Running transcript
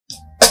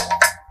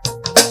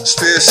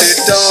Spirit say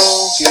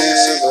don't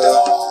give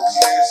up.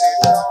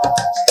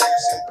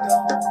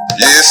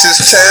 Yes,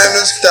 it's time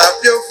to stop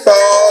your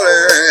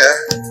falling.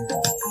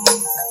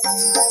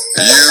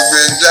 You've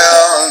been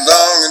down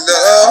long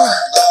enough.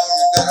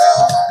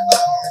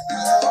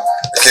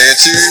 Can't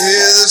you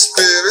hear the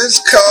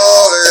Spirit's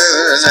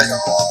calling?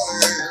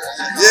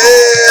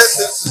 Yes,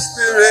 it's the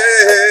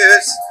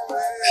Spirit.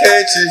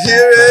 Can't you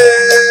hear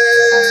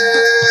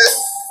it?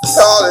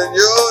 Calling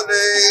your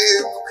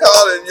name,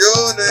 calling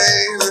your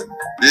name.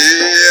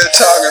 Yeah,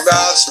 talking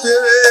about Spirit.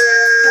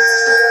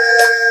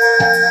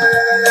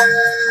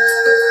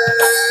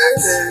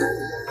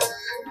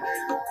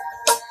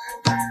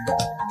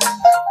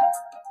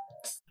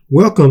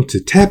 Welcome to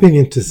Tapping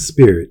into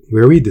Spirit,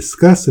 where we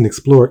discuss and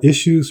explore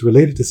issues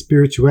related to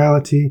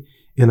spirituality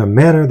in a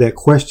manner that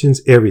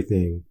questions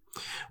everything.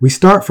 We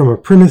start from a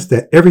premise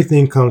that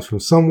everything comes from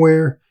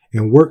somewhere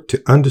and work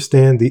to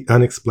understand the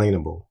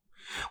unexplainable.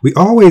 We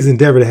always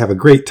endeavor to have a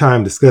great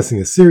time discussing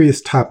a serious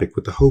topic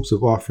with the hopes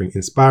of offering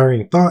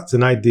inspiring thoughts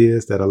and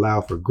ideas that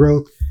allow for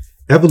growth,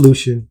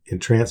 evolution,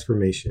 and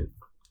transformation.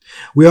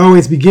 We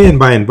always begin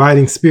by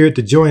inviting Spirit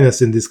to join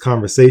us in this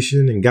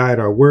conversation and guide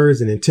our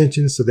words and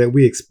intentions so that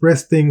we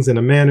express things in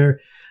a manner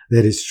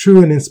that is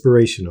true and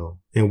inspirational,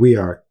 and we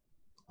are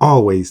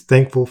always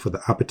thankful for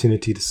the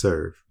opportunity to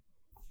serve.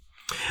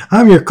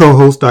 I'm your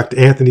co-host, Dr.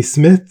 Anthony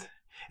Smith,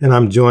 and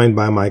I'm joined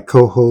by my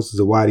co-hosts,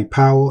 Zawadi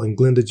Powell and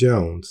Glenda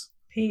Jones.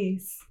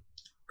 Peace.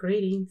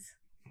 Greetings.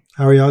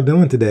 How are y'all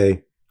doing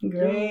today?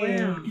 Great.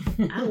 Wow.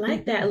 I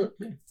like that.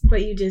 But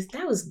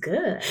that was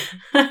good.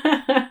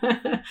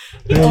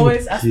 He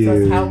always asks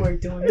us how we're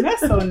doing.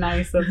 That's so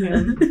nice of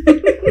him.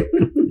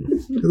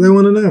 Because they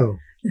want to know.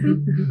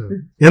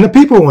 And the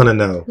people want to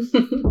know.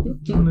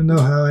 Want to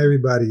know how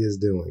everybody is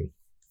doing.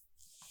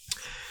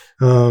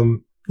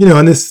 In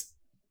this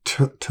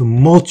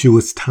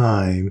tumultuous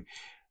time,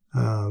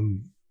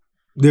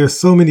 there are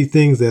so many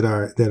things that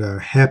are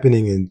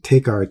happening and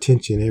take our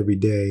attention every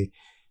day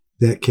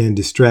that can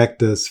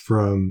distract us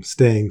from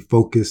staying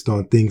focused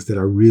on things that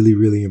are really,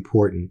 really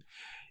important.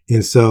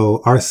 And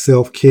so our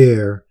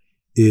self-care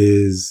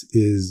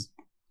is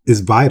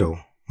vital,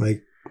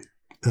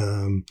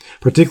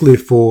 particularly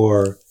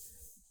for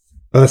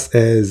us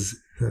as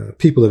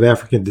people of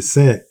African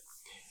descent,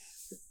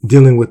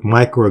 dealing with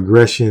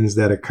microaggressions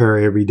that occur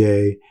every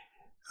day,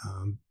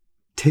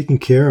 taking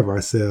care of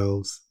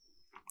ourselves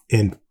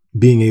and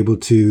being able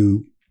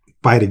to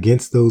fight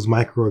against those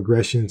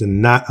microaggressions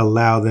and not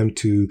allow them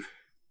to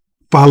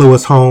follow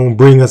us home,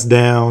 bring us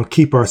down,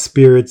 keep our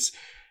spirits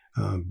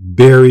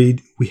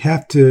buried. We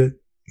have to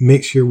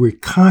make sure we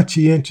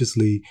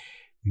conscientiously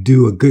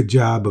do a good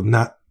job of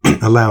not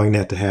allowing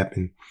that to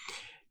happen.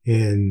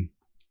 And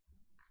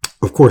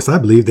of course, I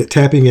believe that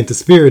tapping into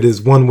Spirit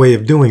is one way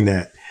of doing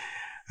that.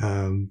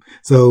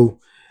 So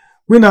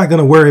we're not going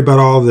to worry about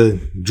all the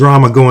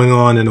drama going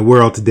on in the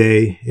world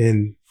today.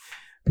 And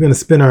we're going to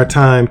spend our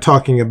time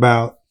talking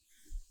about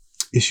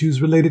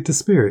issues related to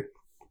spirit.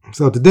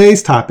 So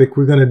today's topic,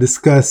 we're going to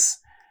discuss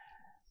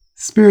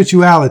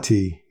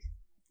spirituality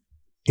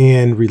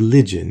and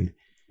religion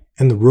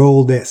and the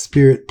role that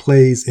spirit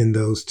plays in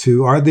those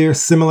two. Are there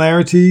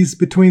similarities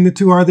between the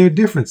two? Are there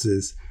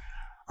differences?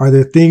 Are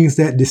there things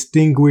that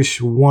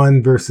distinguish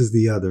one versus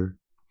the other?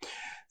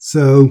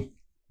 So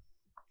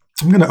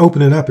I'm going to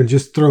open it up and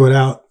just throw it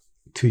out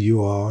to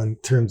you all in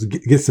terms of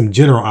get some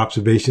general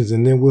observations,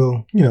 and then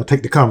we'll,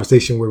 take the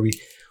conversation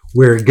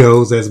where it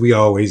goes, as we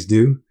always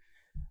do.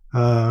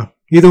 Either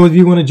of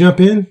you want to jump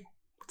in?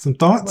 Some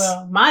thoughts?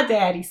 Well, my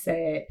daddy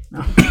said,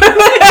 no.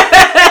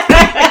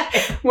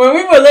 When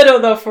we were little,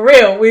 though, for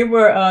real, we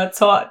were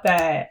taught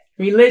that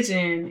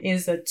religion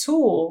is a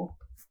tool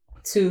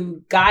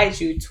to guide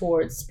you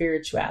towards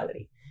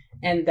spirituality,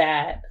 and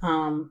that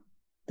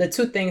the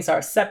two things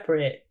are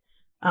separate,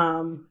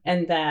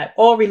 and that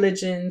all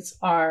religions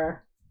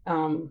are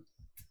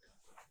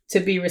to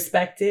be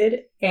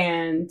respected,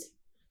 and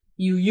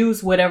you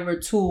use whatever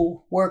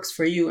tool works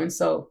for you. And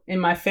so in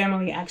my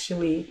family,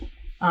 actually,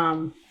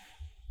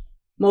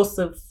 most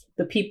of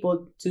the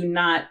people do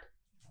not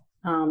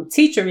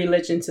teach a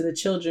religion to the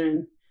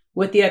children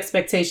with the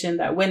expectation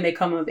that when they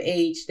come of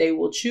age, they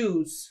will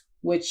choose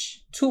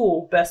which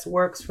tool best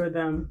works for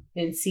them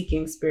in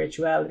seeking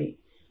spirituality.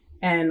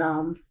 And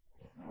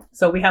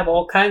so we have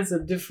all kinds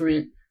of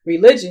different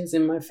religions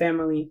in my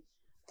family,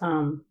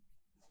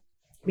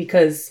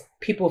 because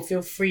people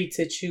feel free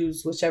to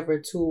choose whichever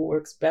tool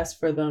works best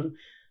for them.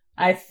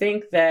 I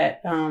think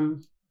that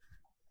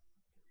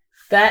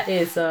that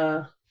is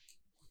there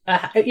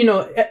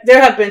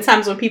have been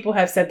times when people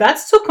have said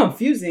that's too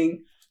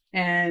confusing,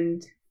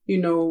 and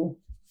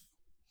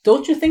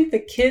don't you think the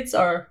kids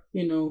are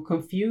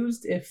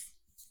confused if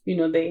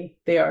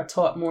they are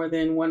taught more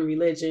than one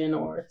religion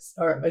or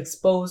are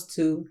exposed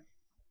to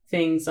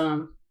things?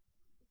 The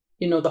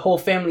whole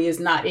family is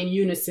not in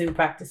unison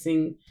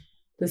practicing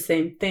the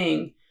same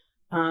thing.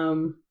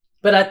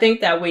 But I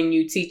think that when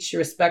you teach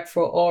respect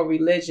for all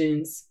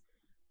religions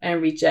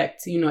and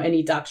reject,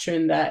 any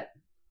doctrine that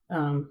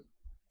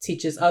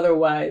teaches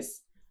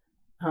otherwise,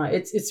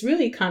 it's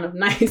really kind of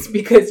nice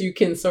because you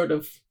can sort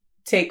of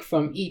take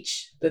from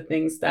each the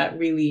things that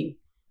really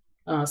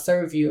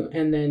serve you,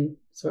 and then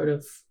sort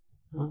of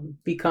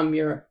become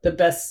the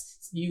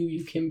best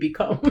you can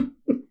become.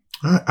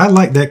 I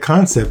like that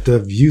concept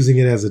of using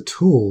it as a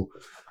tool.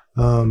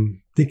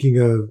 Thinking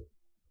of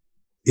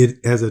it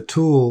as a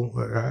tool,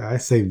 I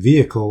say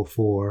vehicle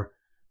for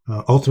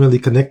ultimately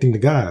connecting to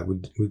God.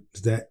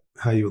 Is that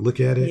how you would look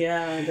at it?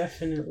 Yeah,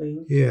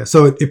 definitely. Yeah.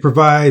 So it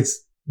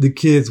provides the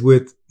kids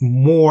with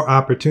more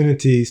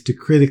opportunities to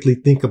critically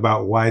think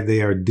about why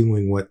they are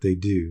doing what they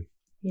do.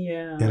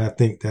 Yeah. And I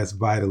think that's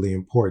vitally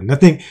important. I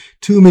think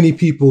too many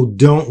people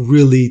don't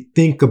really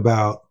think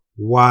about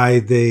why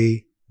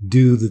they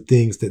do the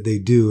things that they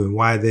do and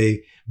why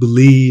they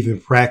believe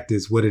and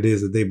practice what it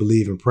is that they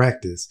believe and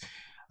practice.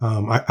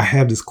 I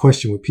have this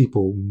question with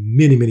people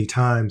many, many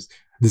times,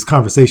 this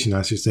conversation,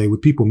 I should say,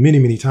 with people many,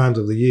 many times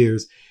over the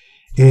years.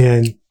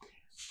 And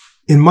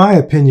in my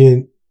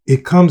opinion,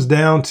 it comes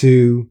down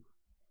to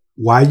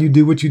why you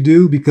do what you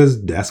do,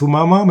 because that's what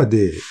my mama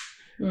did,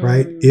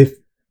 right? If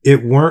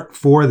it weren't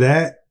for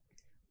that,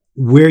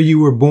 where you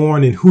were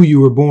born and who you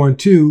were born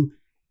to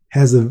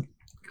plays a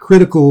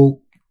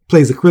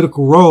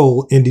critical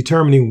role in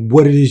determining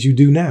what it is you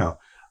do now.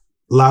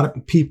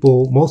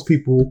 Most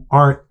people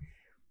aren't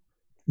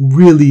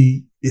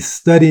really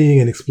studying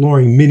and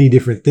exploring many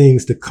different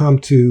things to come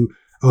to,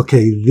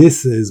 okay,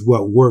 this is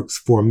what works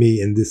for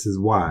me and this is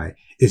why.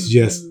 It's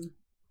just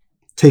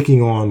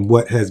taking on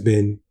what has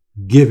been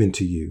given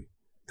to you.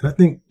 And I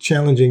think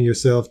challenging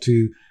yourself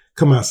to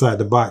come outside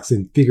the box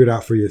and figure it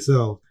out for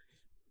yourself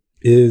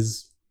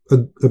is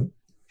a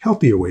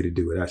healthier way to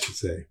do it, I should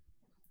say.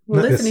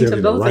 Well, Not listening to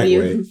necessarily the both right of you,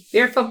 way.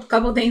 there are a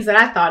couple of things that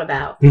I thought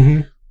about.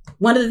 Mm-hmm.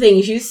 One of the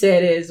things you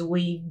said is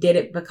we did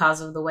it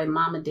because of the way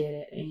Mama did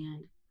it.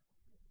 And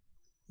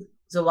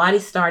Zawadi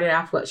started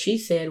off what she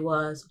said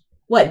was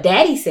what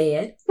Daddy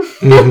said.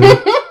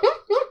 Mm-hmm.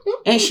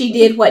 And she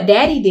did what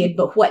Daddy did.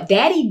 But what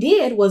Daddy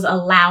did was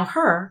allow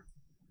her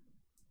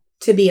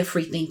to be a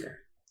free thinker.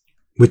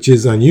 Which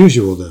is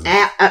unusual, though.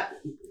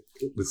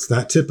 It's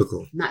not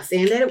typical. Not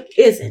saying that it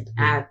isn't.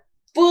 I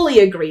fully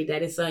agree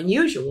that it's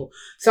unusual.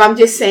 So I'm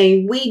just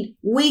saying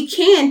we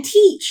can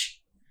teach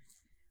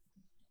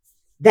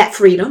that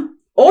freedom,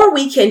 or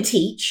we can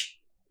teach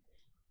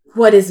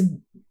what is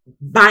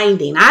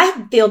binding.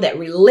 I feel that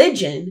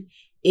religion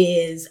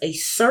is a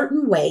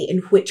certain way in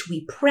which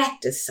we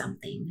practice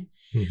something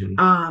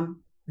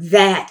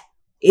that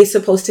is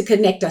supposed to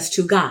connect us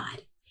to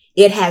God.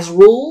 It has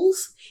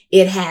rules.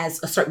 It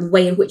has a certain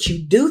way in which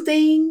you do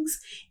things.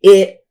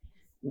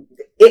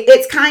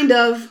 It's kind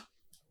of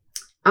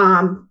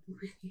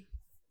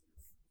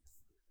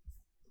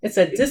it's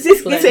a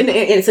discipline.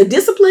 It's a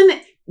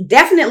discipline,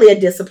 definitely a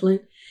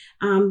discipline,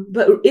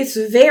 but it's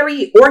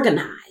very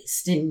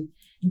organized and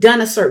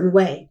done a certain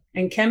way,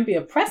 and can be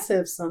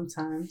oppressive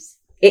sometimes.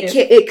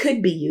 It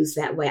could be used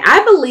that way.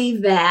 I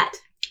believe that.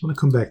 I want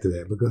to come back to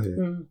that, but go ahead.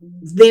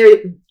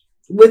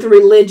 With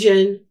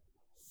religion,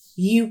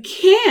 you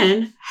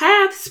can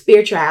have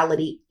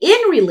spirituality in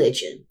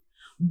religion,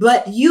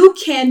 but you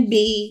can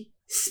be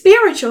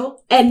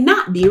spiritual and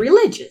not be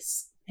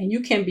religious. And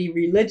you can be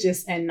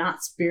religious and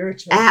not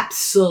spiritual.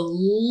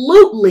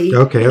 Absolutely.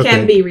 Okay.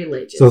 Can be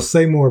religious. So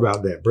say more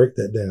about that. Break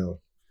that down.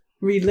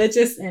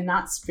 Religious and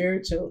not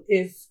spiritual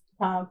is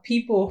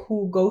people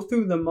who go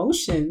through the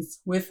motions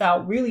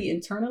without really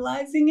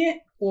internalizing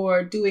it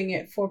or doing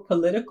it for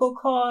political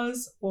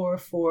cause or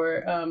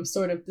for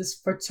sort of this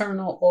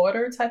fraternal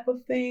order type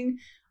of thing,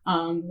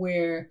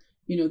 where,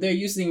 they're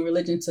using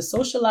religion to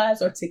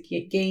socialize or to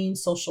gain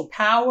social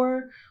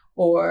power,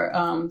 or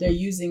they're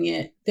using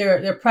it,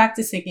 they're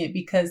practicing it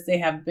because they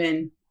have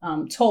been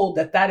told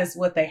that is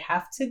what they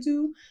have to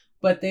do,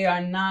 but they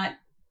are not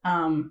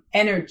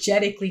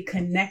energetically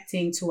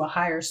connecting to a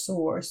higher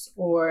source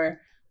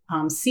or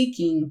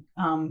seeking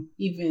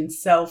even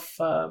self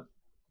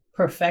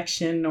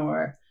perfection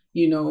or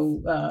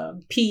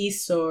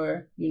peace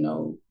or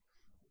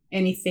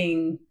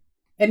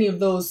any of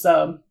those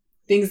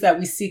things that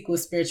we seek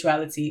with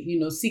spirituality,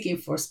 seeking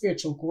for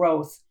spiritual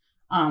growth.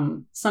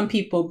 Some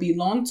people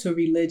belong to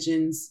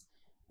religions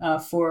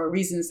for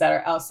reasons that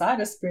are outside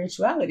of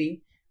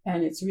spirituality,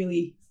 and it's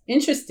really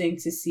interesting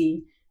to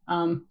see.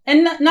 And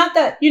not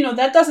that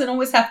that doesn't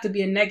always have to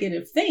be a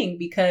negative thing,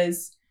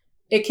 because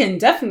it can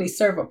definitely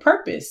serve a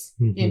purpose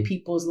in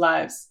people's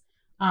lives.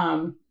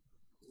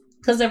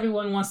 Because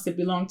everyone wants to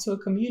belong to a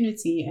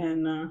community,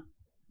 and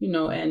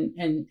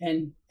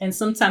and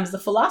sometimes the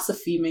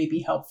philosophy may be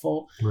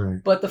helpful,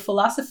 right? But the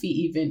philosophy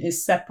even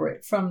is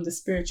separate from the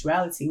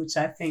spirituality, which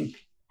I think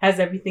has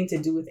everything to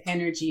do with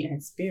energy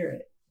and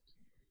spirit.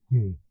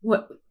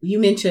 What you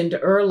mentioned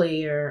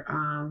earlier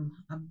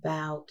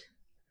about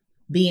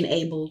being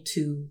able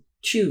to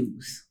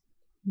choose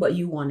what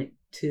you wanted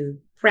to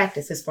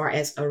practice as far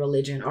as a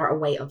religion or a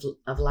way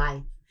of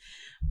life.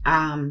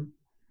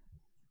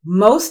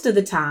 Most of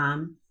the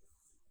time,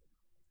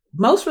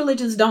 most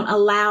religions don't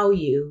allow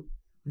you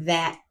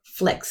that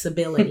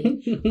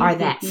flexibility or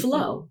that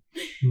flow.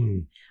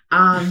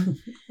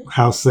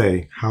 How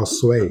sway?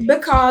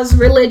 Because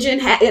religion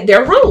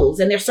there are rules,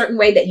 and there's certain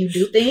way that you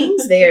do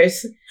things.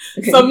 There's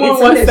someone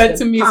once said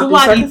to me,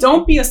 "Zawadi,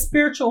 don't be a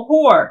spiritual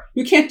whore.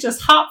 You can't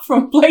just hop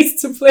from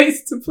place to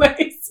place to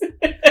place."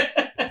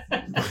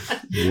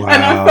 Wow.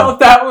 And I felt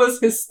that was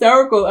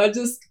hysterical. I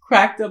just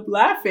cracked up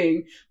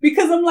laughing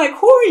because I'm like,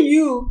 "Who are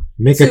you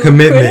Make to a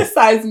commitment.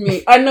 criticize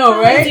me?" I know,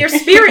 right? If you're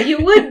spirit, you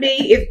would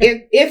be.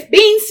 If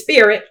being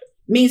spirit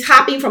means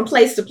hopping from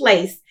place to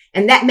place,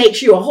 and that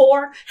makes you a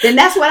whore, then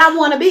that's what I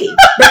want to be.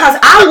 Because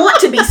I want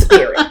to be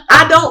spirit.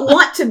 I don't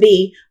want to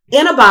be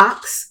in a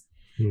box.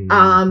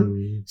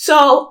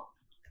 So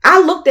I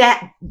looked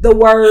at the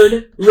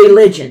word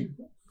religion.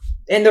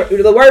 And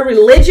the word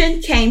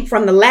religion came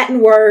from the Latin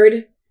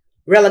word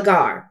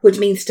religare, which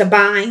means to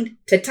bind,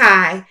 to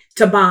tie,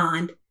 to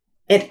bond,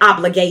 and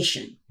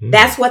obligation.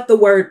 That's what the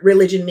word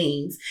religion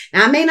means.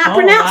 Now, I may not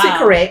pronounce it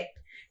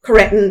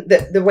correct in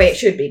the way it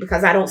should be,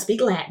 because I don't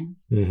speak Latin.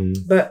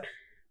 But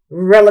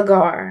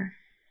religare.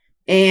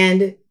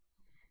 And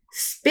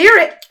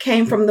spirit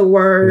came from the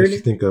word... Makes you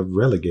think of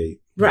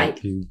relegate. Right.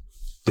 Like you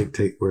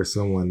dictate where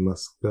someone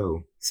must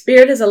go.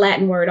 Spirit is a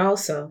Latin word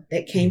also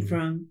that came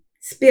from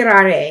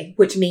spirare,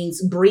 which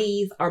means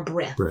breathe or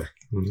breath.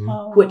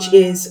 Which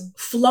is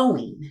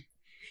flowing.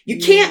 You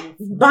can't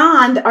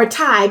bond or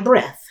tie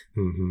breath.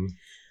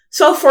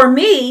 So for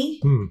me,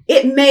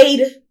 it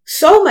made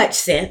so much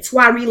sense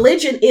why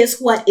religion is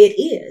what it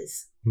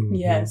is.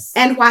 Yes.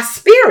 And why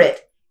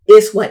spirit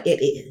is what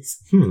it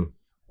is.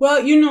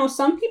 Well,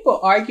 some people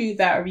argue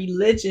that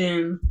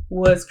religion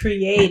was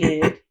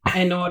created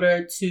in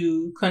order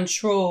to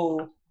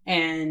control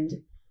and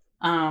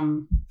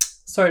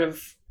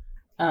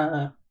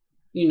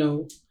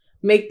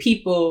make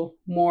people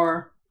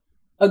more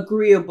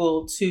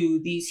agreeable to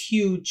these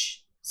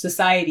huge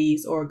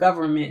societies or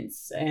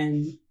governments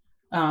and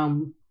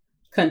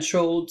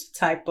controlled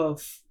type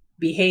of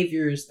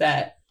behaviors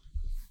that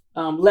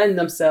lend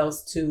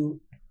themselves to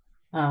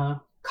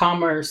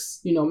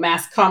commerce,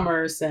 mass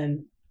commerce,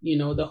 and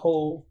the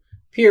whole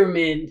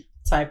pyramid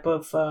type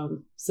of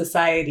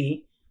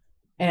society.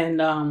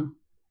 And I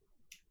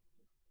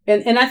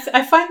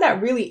find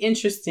that really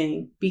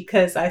interesting,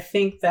 because I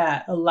think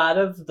that a lot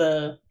of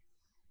the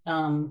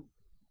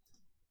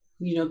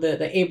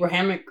the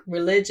Abrahamic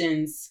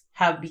religions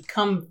have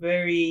become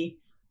very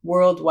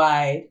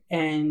worldwide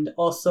and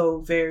also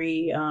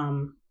very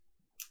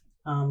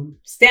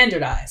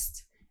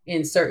standardized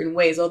in certain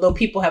ways. Although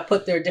people have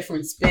put their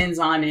different spins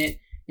on it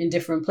in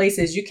different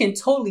places, you can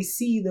totally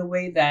see the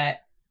way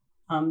that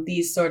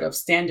these sort of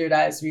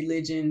standardized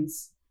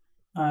religions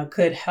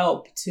could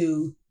help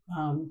to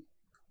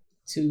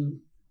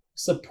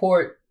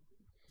support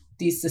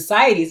these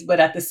societies. But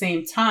at the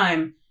same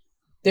time,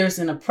 there's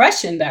an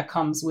oppression that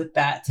comes with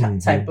that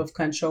type of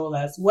control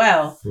as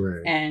well.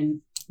 Right.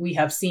 And we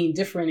have seen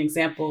different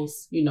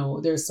examples.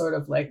 There's sort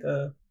of like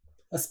a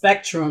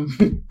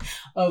spectrum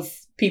of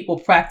people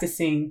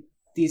practicing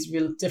these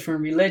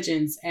different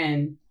religions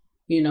and,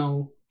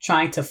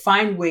 trying to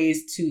find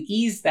ways to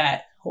ease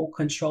that whole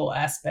control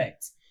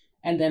aspect.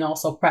 And then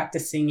also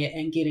practicing it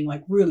and getting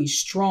like really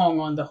strong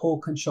on the whole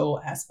control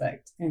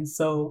aspect. And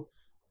so,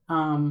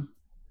 I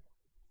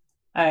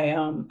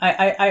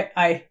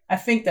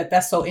think that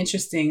that's so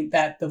interesting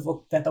that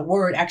the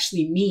word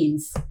actually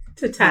means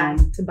to tie,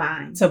 to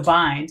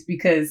bind,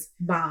 because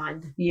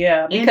bond,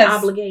 because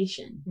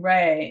obligation,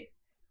 right?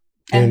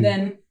 And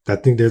then I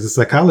think there's a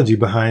psychology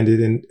behind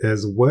it,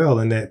 as well,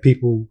 and that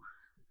people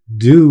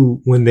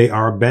do, when they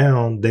are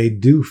bound, they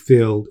do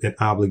feel an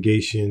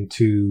obligation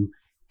to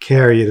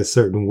carry it a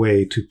certain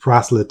way, to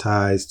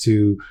proselytize,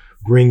 to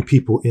bring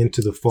people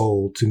into the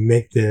fold, to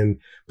make them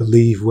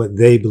believe what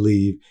they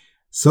believe.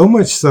 So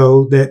much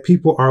so that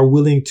people are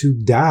willing to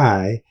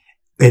die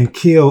and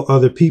kill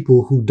other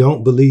people who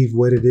don't believe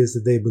what it is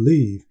that they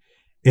believe.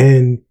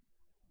 And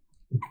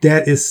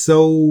that is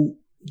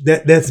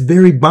that's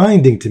very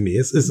binding to me.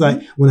 It's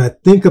like, when I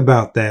think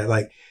about that,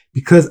 like,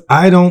 because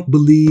I don't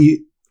believe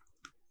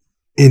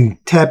in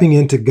tapping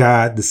into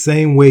God the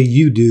same way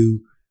you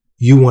do,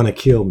 you want to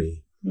kill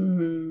me.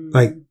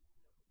 Like,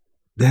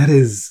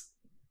 that's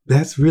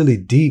really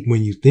deep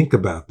when you think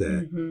about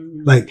that.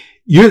 Like,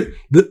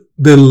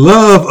 the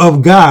love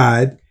of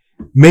God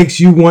makes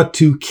you want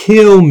to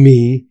kill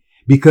me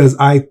because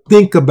I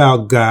think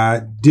about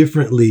God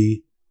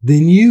differently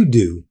than you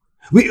do.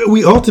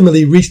 We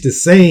ultimately reach the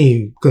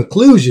same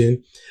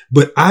conclusion,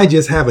 but I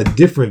just have a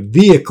different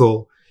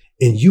vehicle,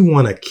 and you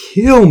want to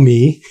kill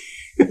me.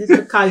 It's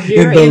because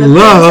you're in a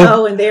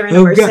Pinto and they're in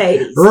a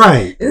Mercedes.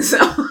 Right. So.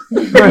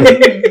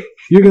 Right.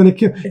 You're going to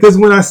kill. Because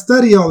when I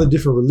study all the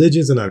different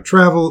religions and I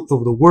travel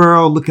over the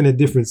world looking at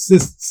different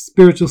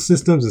spiritual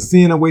systems and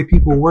seeing the way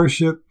people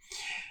worship,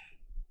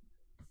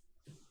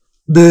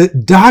 the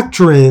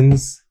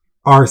doctrines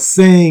are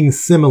saying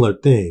similar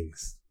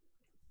things.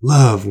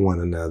 Love one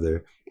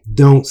another.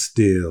 Don't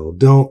steal.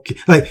 Don't.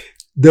 Like,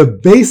 the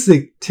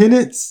basic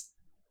tenets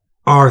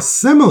are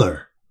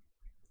similar.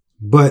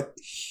 But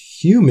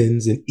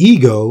humans and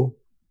ego,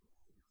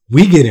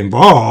 we get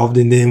involved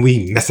and then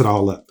we mess it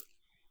all up.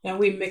 And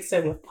we mix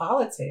it with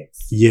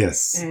politics.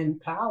 Yes.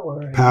 And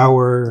power.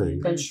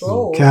 And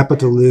control. And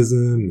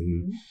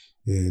capitalism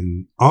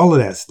and all of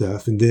that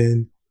stuff. And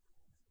then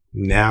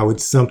now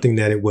it's something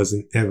that it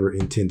wasn't ever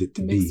intended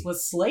to mixed be.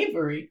 with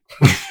slavery.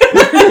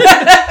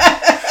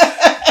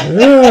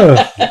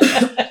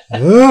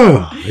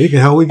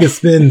 We can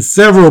spend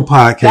several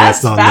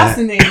podcasts on that. That's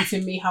fascinating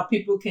to me, how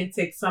people can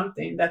take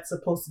something that's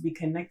supposed to be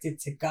connected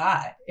to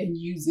God and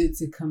use it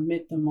to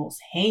commit the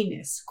most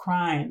heinous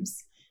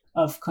crimes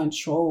of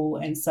control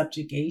and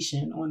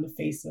subjugation on the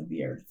face of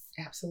the earth.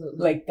 Absolutely.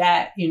 Like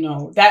that,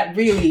 that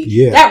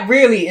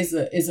really is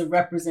a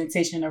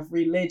representation of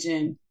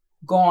religion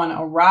gone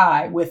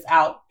awry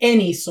without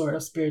any sort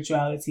of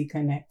spirituality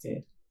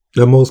connected.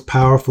 The most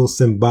powerful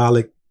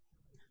symbolic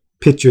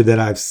picture that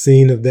I've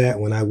seen of that,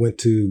 when I went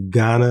to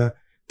Ghana,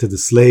 to the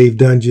slave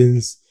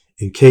dungeons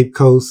in Cape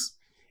Coast,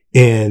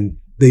 and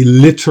they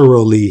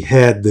literally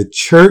had the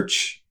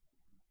church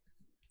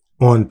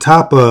on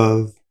top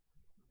of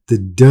the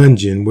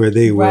dungeon where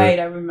they were. Right,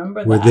 I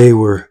remember where that. They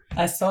were.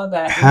 I saw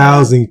that.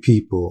 Housing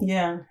people.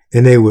 Yeah.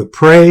 And they would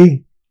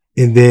pray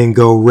and then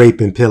go rape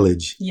and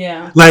pillage.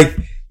 Yeah. Like,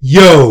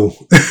 yo.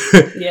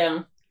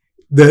 Yeah.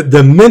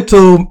 The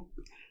mental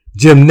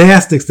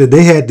gymnastics that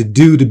they had to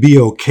do to be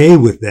okay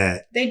with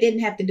that. They didn't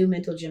have to do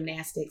mental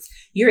gymnastics.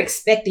 You're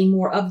expecting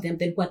more of them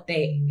than what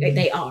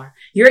they are.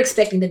 You're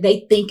expecting that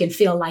they think and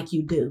feel like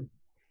you do.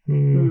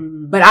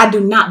 But I do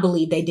not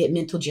believe they did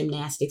mental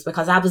gymnastics,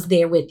 because I was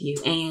there with you,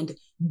 and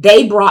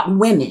they brought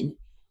women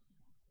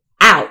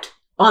out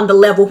on the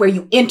level where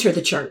you enter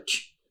the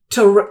church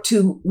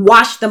to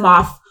wash them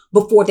off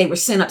before they were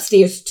sent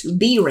upstairs to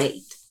be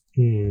raped.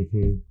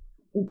 Mm-hmm.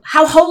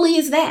 How holy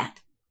is that?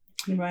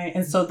 Right.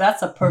 And so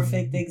that's a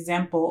perfect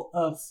example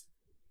of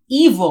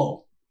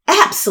evil.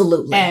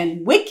 Absolutely.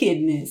 And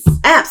wickedness.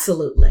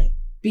 Absolutely.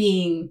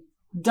 Being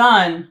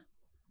done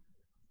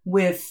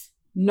with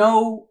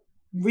no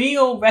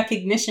real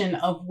recognition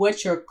of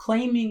what you're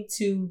claiming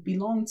to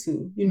belong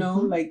to.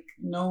 Like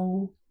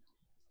no,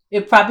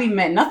 it probably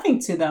meant nothing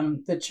to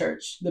them, the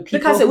church, the people.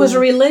 Because it was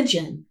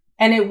religion.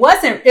 And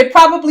it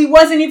probably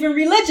wasn't even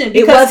religion.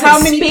 Because how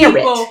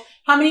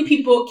many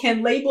people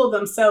can label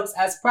themselves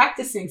as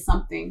practicing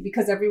something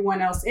because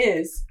everyone else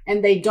is,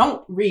 and they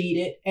don't read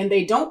it, and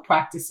they don't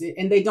practice it,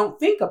 and they don't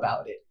think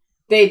about it.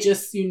 They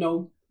just,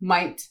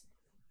 might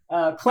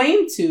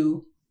claim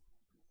to,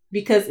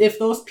 because if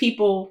those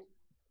people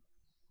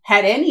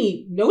had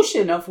any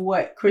notion of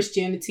what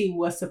Christianity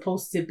was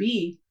supposed to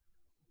be,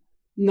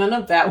 none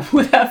of that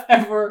would have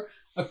ever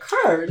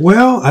occurred.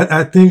 Well,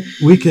 I think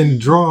we can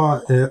draw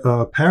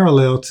a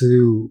parallel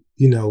to,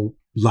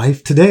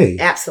 life today.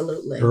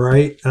 Absolutely.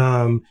 Right.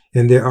 And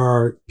there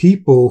are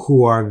people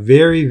who are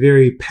very,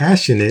 very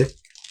passionate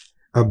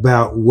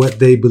about what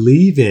they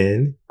believe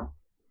in,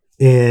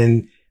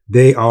 and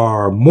they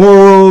are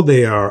moral,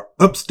 they are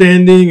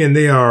upstanding, and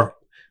they are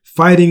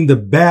fighting the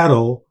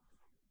battle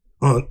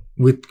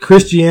with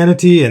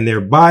Christianity and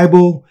their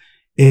Bible,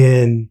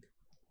 and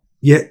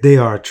yet they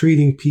are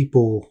treating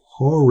people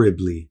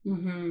horribly.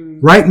 Mm-hmm.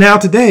 Right now,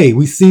 today,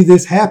 we see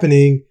this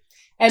happening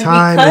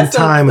time and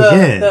time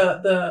again.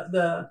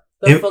 The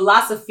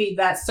philosophy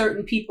that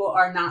certain people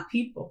are not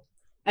people.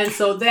 And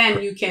so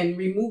then you can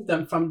remove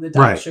them from the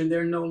doctrine. Right.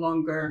 They're no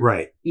longer,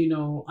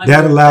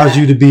 that allows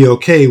you to be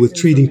okay with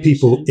treating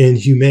people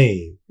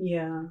inhumane.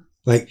 Yeah.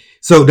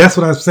 So that's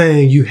what I'm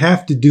saying. You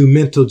have to do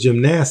mental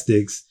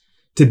gymnastics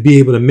to be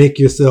able to make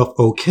yourself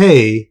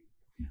okay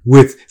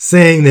with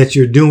saying that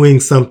you're doing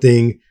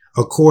something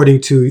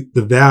according to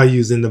the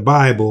values in the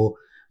Bible,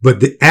 but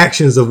the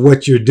actions of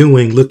what you're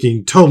doing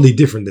looking totally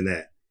different than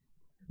that.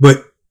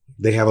 But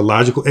they have a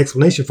logical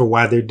explanation for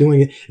why they're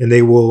doing it, and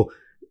they will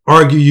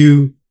argue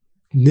you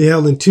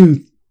nail and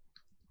tooth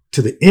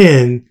to the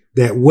end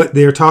that what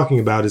they're talking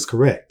about is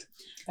correct.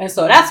 And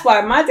so that's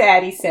why my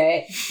daddy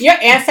said, your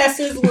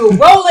ancestors will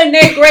roll in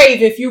their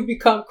grave if you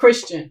become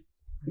Christian,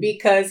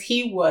 because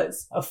he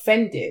was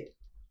offended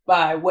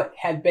by what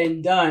had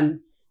been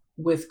done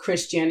with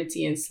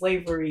Christianity and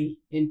slavery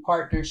in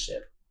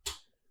partnership.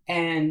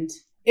 And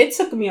it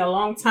took me a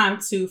long time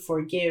to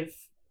forgive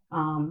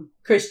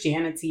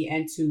Christianity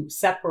and to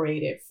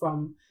separate it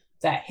from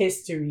that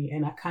history.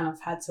 And I kind of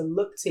had to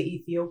look to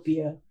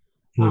Ethiopia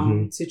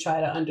to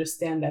try to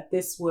understand that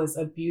this was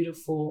a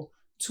beautiful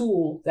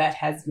tool that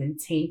has been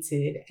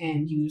tainted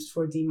and used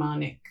for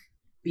demonic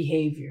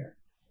behavior.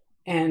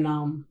 And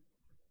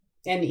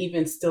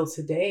even still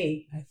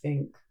today, I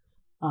think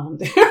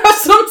there are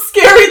some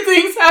scary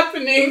things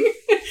happening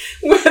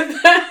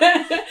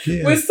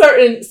with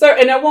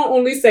certain. I won't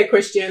only say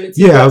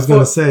Christianity. Yeah, I was going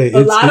to say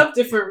a lot of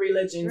different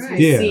religions. Right.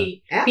 You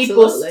see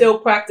people still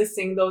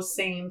practicing those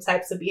same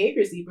types of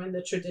behaviors, even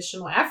the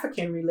traditional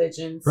African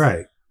religions.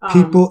 Right.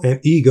 People and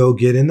ego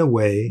get in the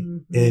way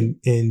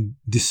and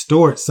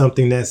distort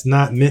something that's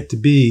not meant to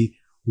be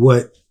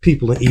what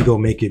people and ego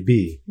make it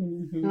be.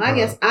 Well, I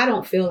guess I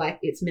don't feel like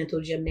it's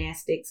mental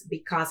gymnastics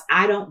because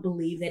I don't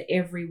believe that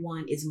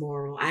everyone is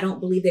moral. I don't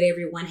believe that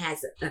everyone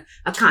has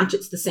a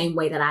conscience the same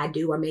way that I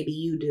do, or maybe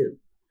you do.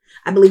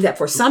 I believe that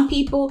for some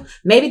people,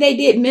 maybe they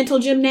did mental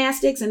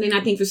gymnastics. And then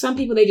I think for some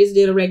people, they just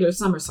did a regular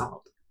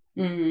somersault.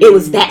 Mm. It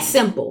was that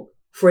simple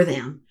for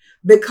them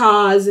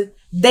because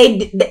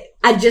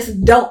I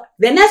just don't,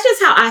 then that's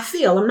just how I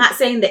feel. I'm not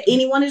saying that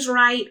anyone is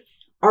right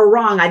or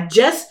wrong. I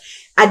just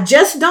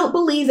don't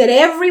believe that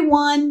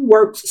everyone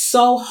works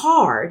so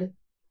hard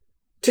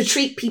to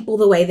treat people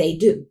the way they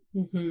do.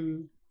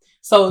 Mm-hmm.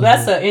 So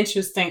that's an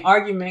interesting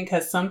argument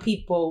because some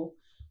people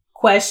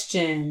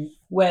question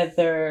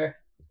whether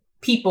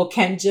people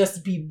can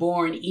just be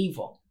born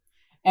evil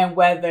and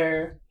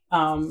whether,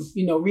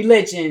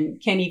 religion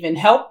can even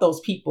help those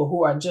people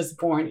who are just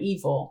born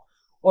evil,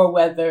 or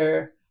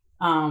whether,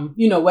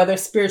 whether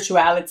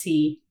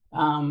spirituality,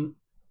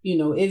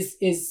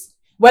 is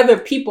whether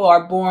people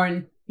are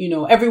born,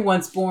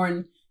 everyone's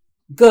born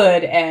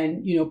good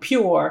and,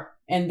 pure.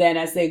 And then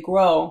as they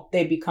grow,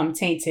 they become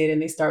tainted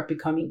and they start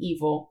becoming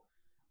evil.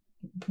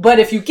 But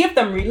if you give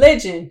them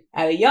religion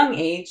at a young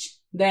age,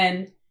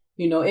 then,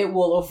 it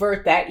will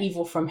avert that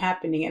evil from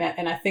happening.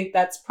 And I think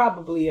that's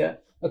probably a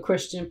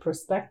Christian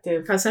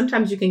perspective. Because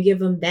sometimes you can give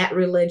them that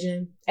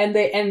religion and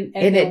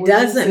it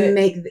doesn't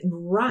make it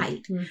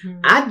right.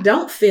 Mm-hmm. I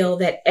don't feel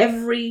that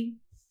every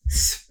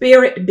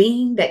spirit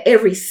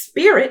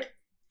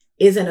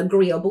is an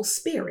agreeable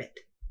spirit.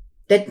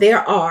 That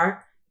there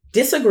are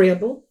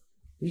disagreeable,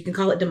 you can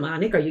call it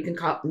demonic or you can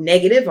call it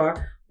negative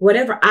or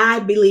whatever. I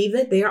believe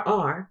that there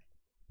are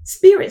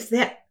spirits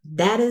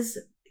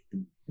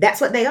that's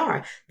what they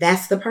are.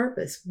 That's the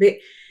purpose. But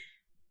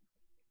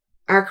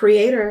our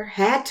Creator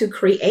had to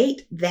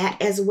create that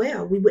as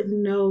well. We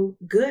wouldn't know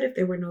good if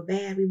there were no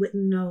bad. We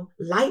wouldn't know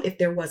light if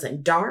there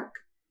wasn't dark.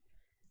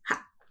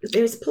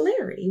 There's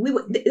polarity.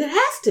 It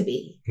has to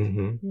be.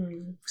 Mm-hmm.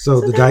 Mm-hmm. So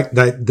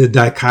the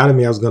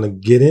dichotomy I was going to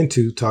get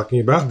into, talking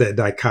about that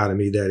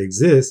dichotomy that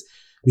exists,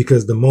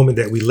 because the moment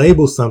that we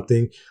label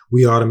something,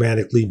 we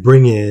automatically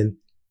bring in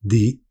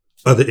the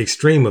other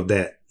extreme of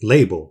that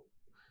label.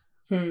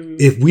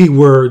 If we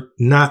were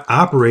not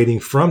operating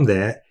from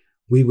that,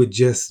 we would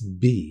just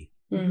be.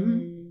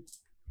 Mm-hmm.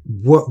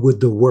 What would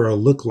the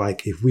world look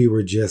like if we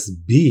were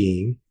just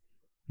being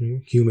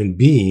human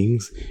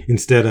beings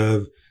instead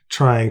of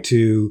trying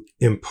to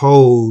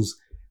impose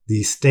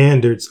these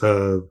standards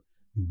of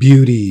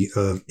beauty,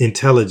 of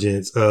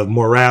intelligence, of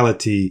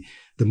morality?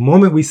 The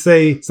moment we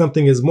say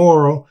something is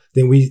moral,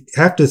 then we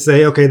have to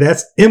say, okay,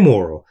 that's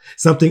immoral.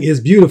 Something is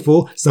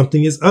beautiful.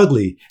 Something is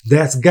ugly.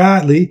 That's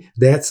godly.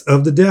 That's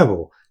of the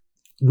devil.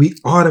 We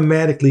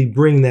automatically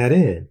bring that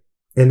in.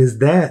 And is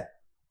that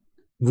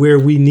where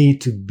we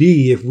need to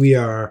be if we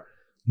are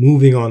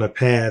moving on a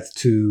path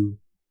to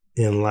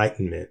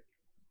enlightenment?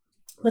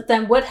 But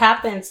then what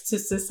happens to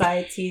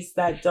societies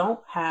that don't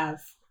have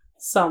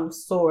some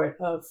sort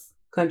of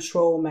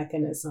control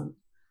mechanism?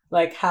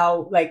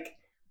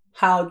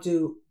 How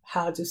do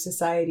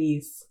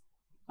societies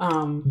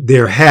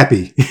they're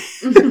happy.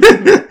 Do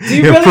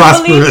you really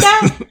believe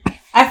that?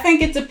 I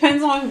think it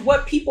depends on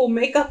what people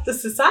make up the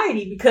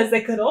society, because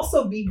they could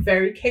also be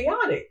very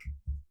chaotic.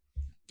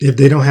 If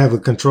they don't have a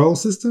control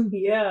system?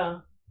 Yeah.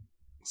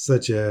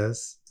 Such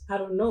as? I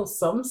don't know,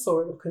 some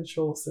sort of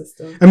control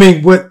system. I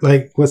mean,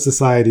 what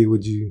society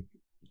would you?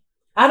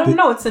 I don't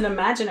know. It's an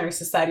imaginary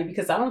society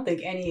because I don't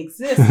think any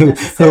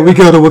exists. So we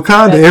go to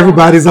Wakanda,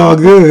 everybody's all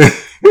good.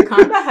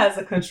 Wakanda has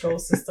a control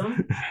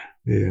system.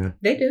 Yeah.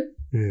 They do.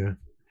 Yeah.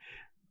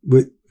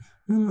 But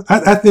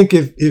I think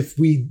if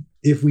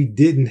we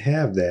didn't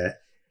have that,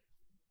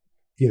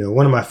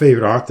 one of my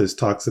favorite authors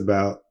talks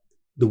about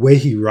the way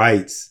he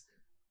writes.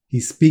 He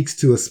speaks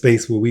to a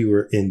space where we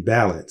were in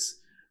balance,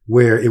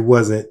 where it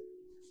wasn't,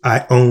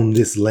 I own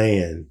this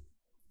land.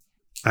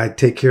 I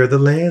take care of the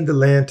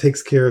land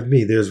takes care of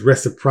me. There's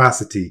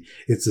reciprocity.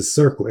 It's a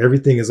circle.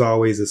 Everything is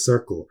always a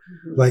circle.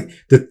 Mm-hmm. Like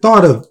the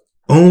thought of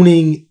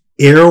owning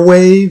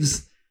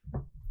airwaves,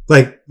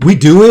 like we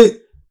do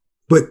it,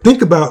 but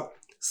think about,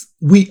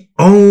 we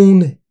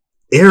own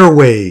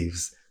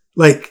airwaves.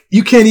 Like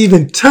you can't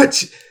even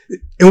touch,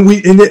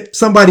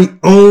 somebody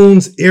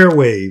owns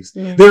airwaves.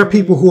 Mm-hmm. There are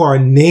people who are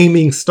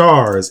naming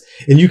stars,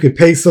 and you can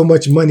pay so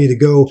much money to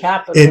go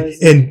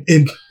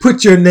and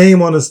put your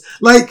name on us.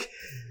 Like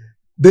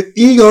the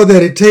ego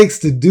that it takes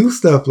to do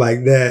stuff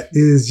like that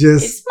is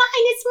just, it's mine.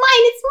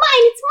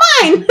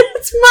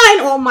 It's mine.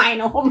 All mine.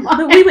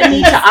 We would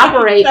need to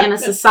operate in a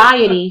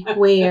society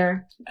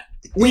where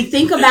we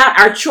think about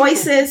our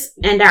choices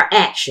and our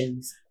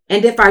actions.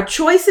 And if our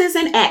choices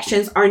and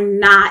actions are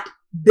not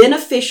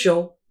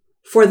beneficial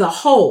for the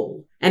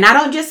whole, and I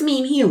don't just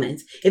mean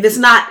humans, if it's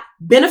not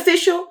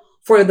beneficial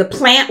for the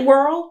plant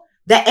world,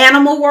 the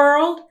animal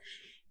world,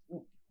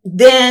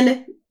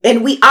 then,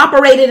 and we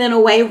operated in a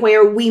way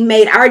where we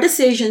made our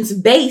decisions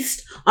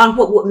based on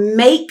what would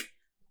make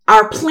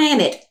our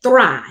planet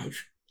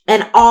thrive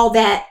and all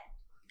that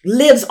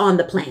lives on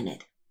the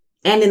planet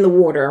and in the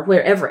water or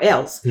wherever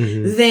else,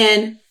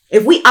 then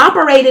if we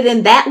operated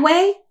in that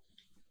way,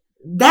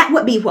 that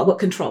would be what would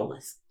control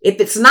us.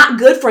 If it's not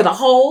good for the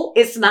whole,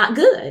 it's not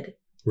good.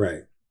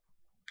 Right.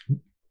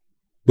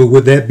 But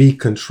would that be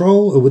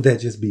control, or would that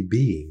just be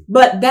being?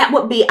 But that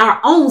would be our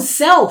own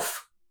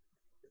self.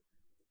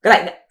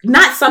 Like,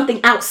 not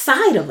something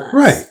outside of us.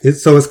 Right.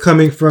 So it's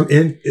coming from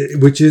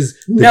which is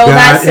the Know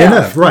God in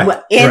thyself. us.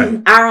 Right.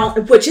 In our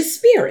own, which is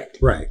spirit.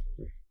 Right.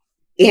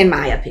 In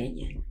my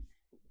opinion.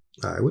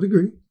 I would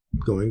agree.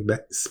 Going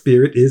back,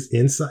 spirit is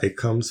inside. It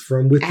comes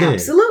from within.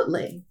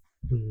 Absolutely.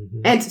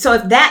 Mm-hmm. And so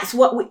if that's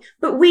what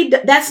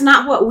that's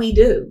not what we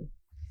do.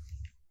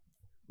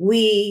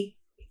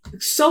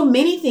 So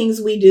many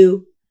things we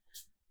do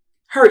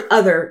hurt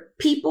other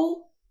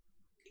people.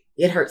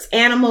 It hurts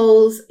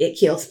animals. It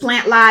kills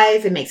plant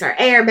life. It makes our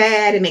air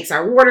bad. It makes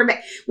our water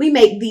bad. We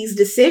make these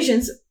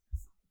decisions.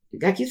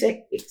 Like you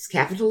said, it's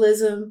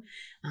capitalism.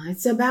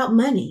 It's about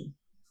money.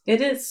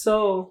 It is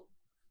so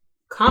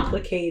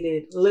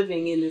complicated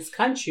living in this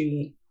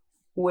country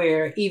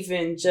where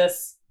even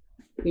just,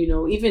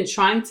 even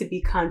trying to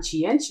be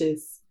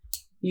conscientious,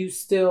 you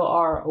still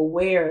are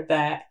aware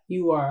that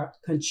you are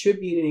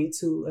contributing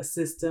to a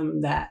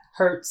system that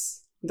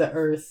hurts the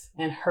earth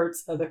and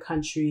hurts other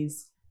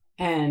countries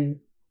and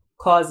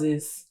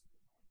causes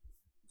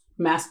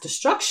mass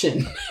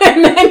destruction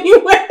in many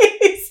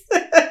ways.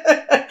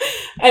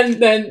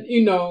 And then,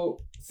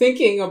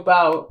 thinking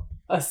about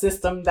a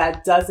system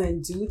that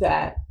doesn't do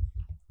that,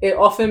 it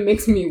often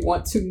makes me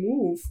want to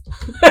move.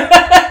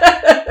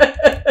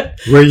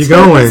 Where are you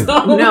going?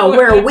 No,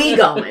 where are we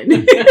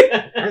going?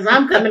 As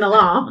I'm coming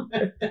along.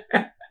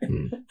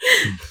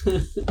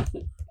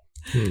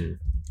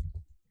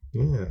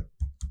 Yeah.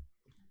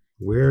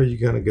 Where are you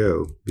going to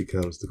go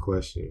becomes the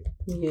question.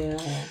 Yeah.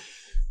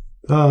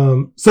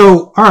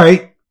 So, all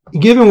right.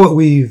 Given what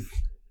we've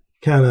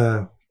kind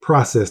of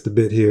processed a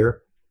bit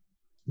here,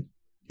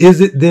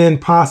 is it then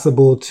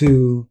possible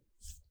to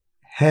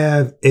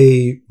have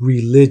a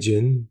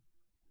religion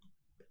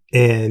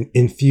and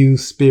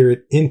infuse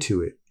spirit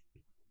into it?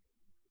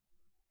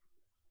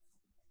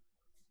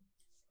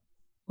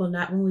 Well,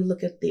 not when we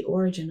look at the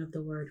origin of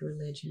the word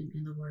religion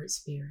and the word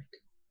spirit.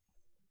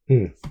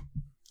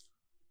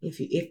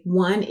 If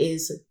one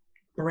is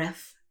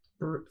breath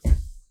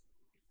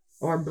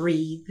or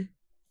breathe,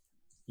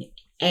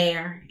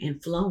 air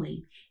and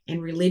flowing,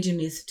 and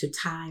religion is to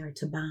tie or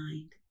to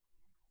bind,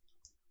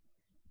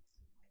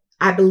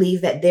 I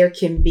believe that there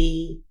can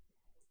be,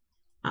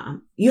 I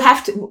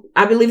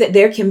believe that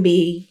there can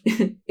be,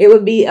 it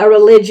would be a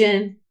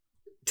religion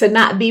to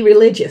not be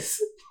religious.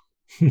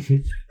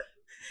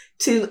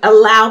 To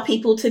allow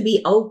people to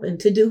be open,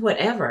 to do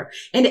whatever.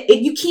 And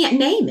you can't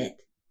name it.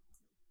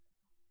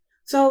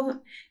 So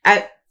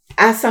I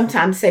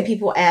sometimes say,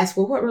 people ask,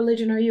 well, what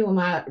religion are you? And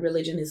my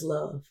religion is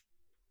love.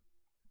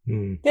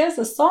 There's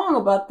a song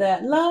about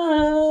that.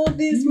 Love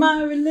is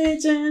my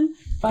religion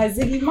by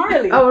Ziggy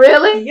Marley. Oh,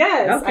 really?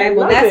 Yes. Okay,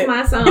 well, that's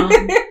my song.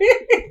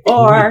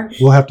 Or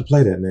we'll have to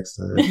play that next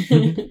time.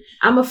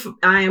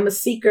 I am a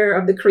seeker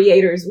of the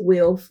Creator's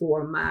will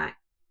for my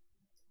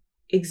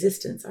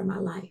existence or my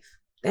life.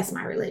 That's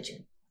my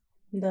religion.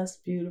 That's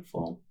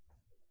beautiful.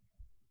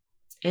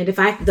 And if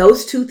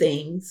those two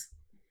things,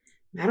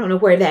 I don't know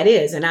where that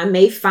is. And I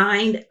may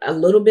find a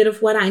little bit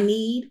of what I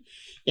need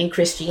in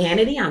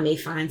Christianity. I may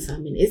find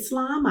some in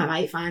Islam. I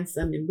might find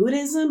some in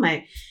Buddhism,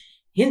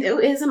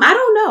 Hinduism. I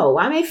don't know.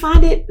 I may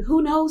find it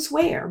who knows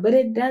where, but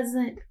it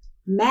doesn't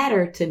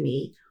matter to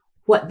me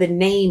what the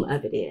name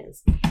of it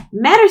is. It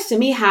matters to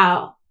me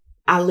how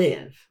I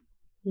live.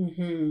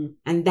 Mm-hmm.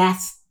 And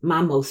that's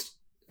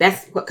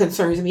what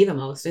concerns me the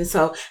most. And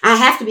so I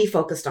have to be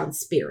focused on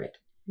spirit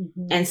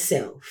and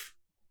self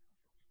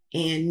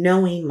and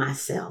knowing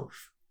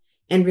myself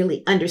and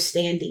really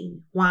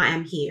understanding why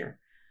I'm here,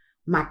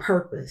 my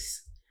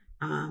purpose,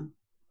 and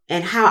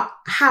how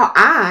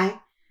I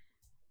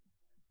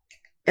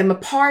am a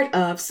part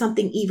of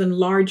something even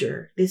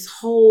larger. The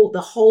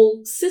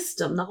whole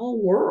system, the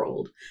whole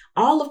world,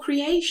 all of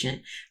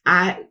creation.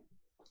 I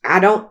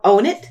don't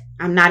own it.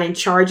 I'm not in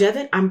charge of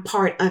it. I'm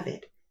part of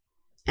it.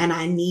 And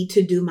I need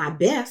to do my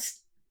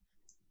best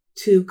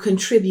to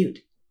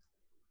contribute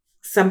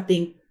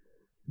something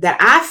that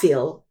I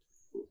feel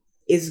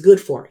is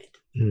good for it.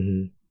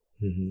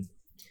 Mm-hmm. Mm-hmm.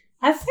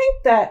 I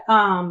think that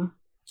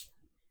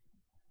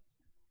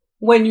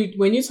when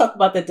you talk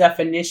about the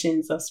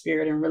definitions of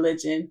spirit and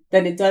religion,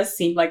 that it does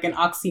seem like an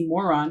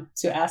oxymoron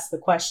to ask the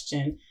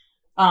question.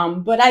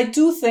 But I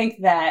do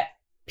think that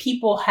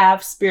people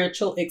have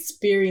spiritual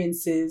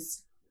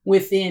experiences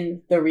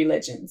within the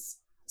religions.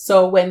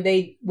 So when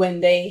they,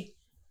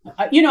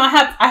 I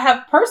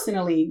have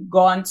personally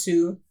gone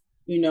to,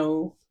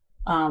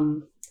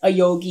 a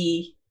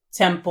yogi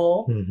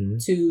temple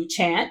to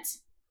chant,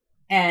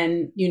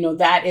 and,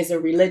 that is a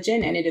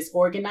religion and it is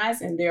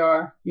organized, and there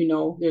are,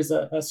 there's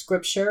a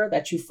scripture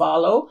that you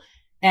follow,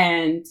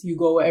 and you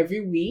go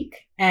every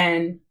week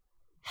and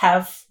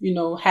have,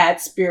 had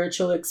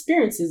spiritual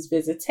experiences,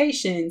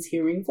 visitations,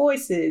 hearing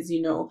voices,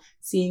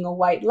 seeing a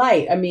white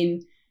light. I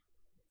mean,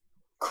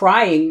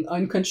 crying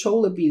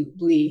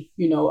uncontrollably,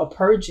 a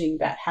purging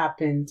that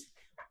happened.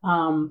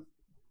 And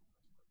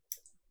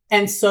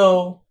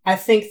so I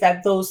think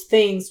that those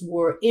things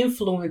were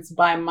influenced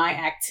by my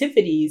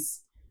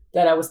activities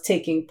that I was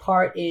taking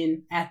part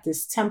in at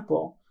this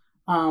temple.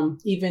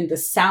 Even the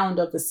sound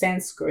of the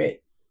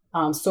Sanskrit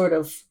sort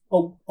of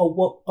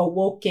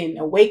awakened,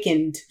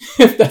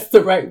 if that's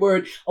the right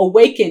word,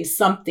 awakened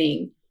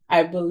something,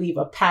 I believe,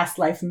 a past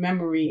life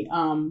memory,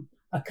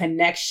 a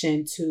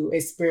connection to a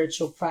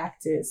spiritual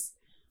practice.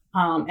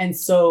 And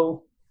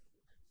so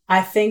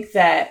I think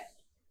that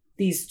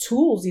these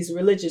tools, these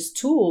religious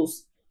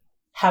tools,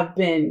 have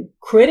been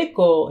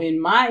critical in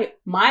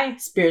my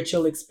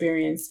spiritual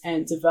experience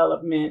and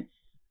development.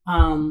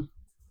 And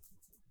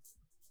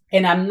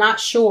I'm not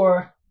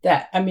sure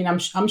that,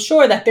 I'm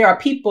sure that there are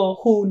people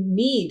who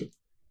need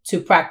to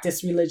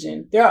practice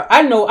religion.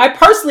 I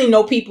personally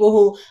know people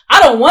who I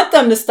don't want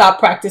them to stop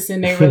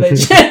practicing their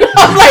religion.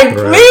 I'm like,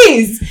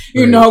 please,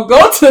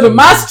 go to the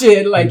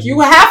masjid. Like, you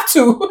have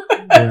to,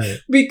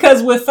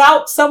 because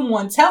without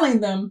someone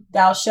telling them,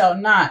 thou shalt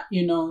not,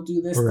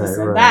 do this, this,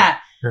 and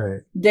that.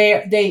 Right.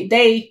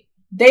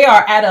 They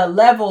are at a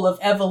level of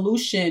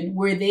evolution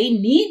where they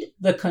need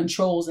the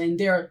controls and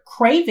they're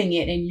craving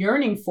it and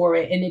yearning for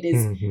it, and it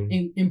is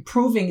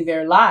improving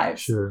their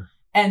lives. Sure.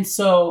 And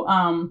so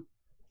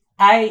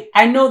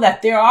I know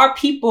that there are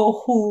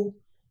people who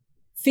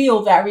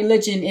feel that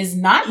religion is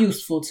not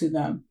useful to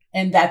them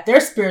and that their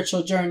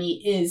spiritual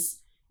journey is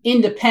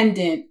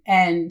independent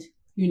and,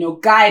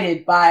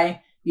 guided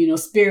by,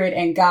 spirit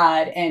and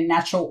God and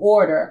natural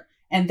order.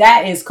 And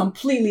that is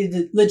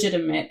completely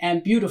legitimate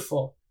and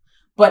beautiful.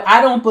 But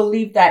I don't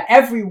believe that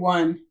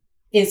everyone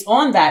is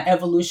on that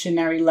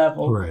evolutionary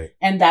level. Right.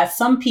 And that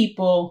some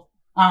people,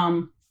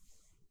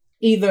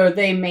 either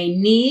they may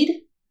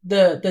need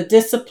the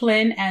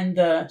discipline and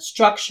the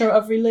structure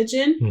of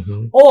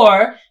religion,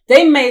 or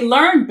they may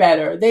learn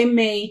better. They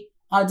may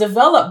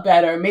develop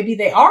better. Maybe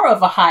they are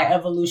of a high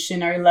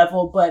evolutionary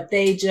level, but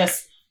they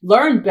just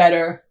learn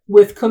better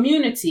with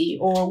community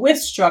or with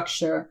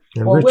structure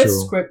and or ritual. With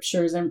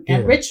scriptures and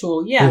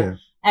ritual. Yeah.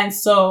 And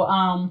so,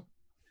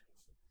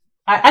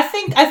 I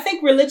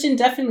think religion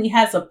definitely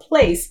has a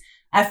place.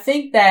 I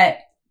think that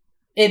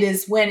it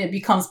is when it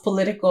becomes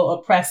political,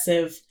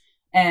 oppressive,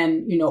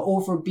 and,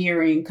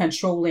 overbearing,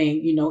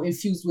 controlling,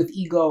 infused with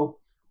ego,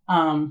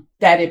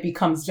 that it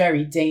becomes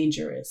very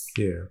dangerous.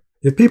 Yeah.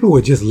 If people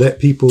would just let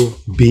people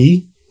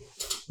be,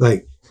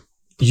 like,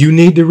 you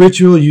need the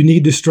ritual, you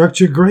need the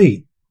structure,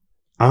 great.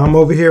 I'm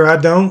over here, I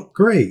don't,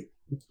 great.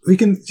 We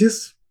can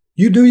just,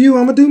 you do you,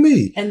 I'm gonna do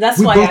me. And that's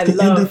why I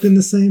love, end up in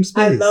the same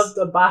space. I love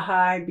the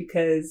Baha'i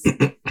because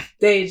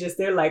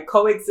they're like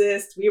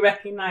coexist. We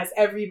recognize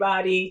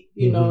everybody,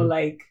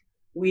 like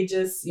we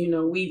just,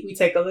 we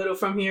take a little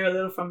from here, a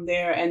little from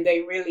there. And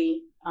they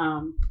really,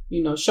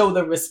 show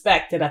the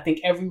respect that I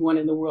think everyone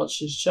in the world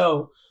should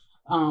show.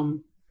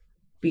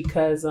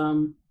 Because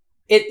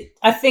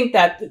I think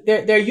that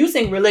they're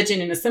using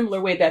religion in a similar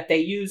way that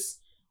they use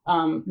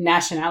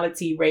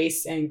nationality,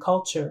 race, and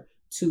culture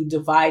to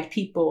divide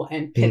people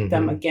and pit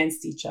them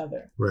against each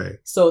other. Right.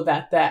 So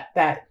that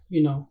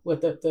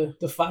what the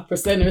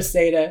 5%ers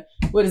say, that,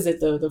 what is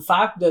it, the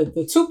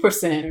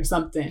 2% or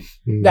something,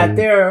 that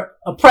they're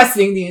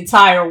oppressing the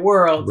entire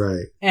world.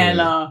 Right.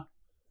 And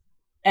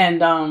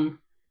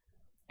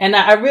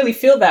I really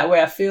feel that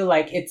way. I feel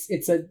like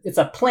it's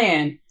a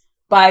plan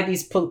by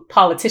these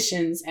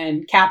politicians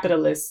and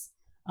capitalists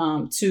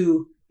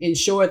to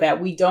ensure that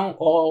we don't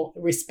all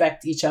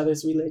respect each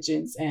other's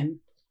religions and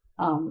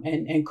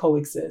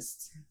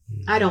coexist.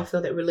 I don't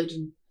feel that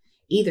religion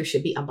either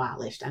should be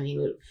abolished. I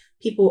mean,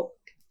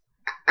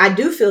 I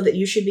do feel that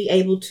you should be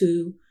able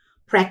to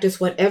practice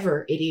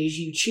whatever it is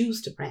you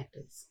choose to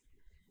practice.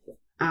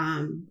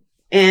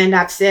 And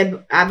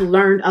I've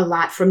learned a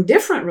lot from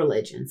different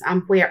religions.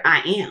 I'm where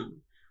I am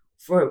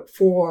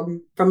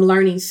from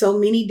learning so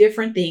many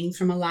different things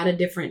from a lot of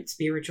different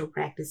spiritual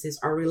practices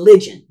or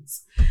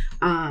religions.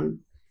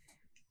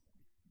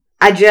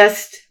 I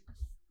just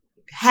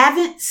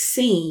haven't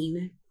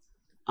seen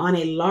on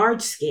a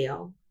large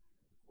scale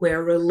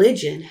where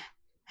religion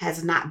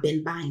has not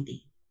been binding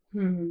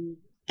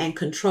and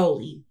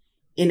controlling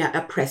in an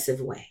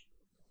oppressive way.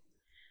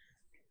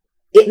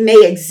 It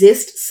may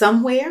exist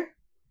somewhere,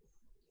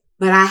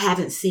 but I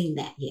haven't seen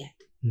that yet.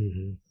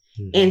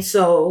 And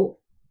so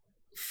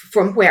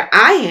from where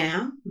I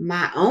am,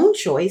 my own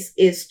choice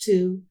is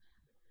to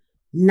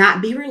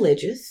not be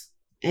religious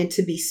and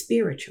to be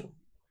spiritual.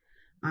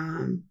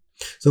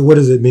 So what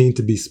does it mean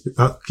to be,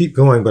 I'll keep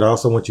going, but I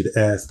also want you to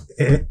ask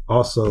and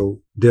also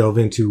delve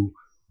into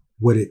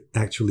what it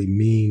actually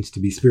means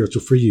to be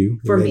spiritual for you.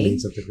 For me.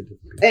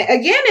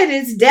 Again, it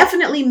is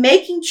definitely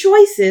making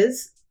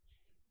choices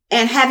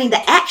and having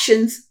the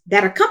actions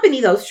that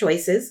accompany those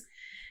choices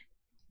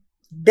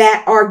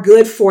that are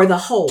good for the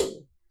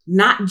whole,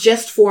 not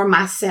just for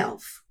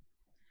myself,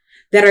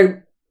 that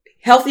are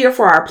healthier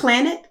for our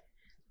planet,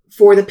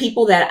 for the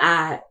people that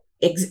I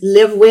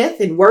live with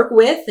and work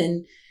with,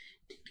 and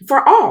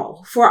for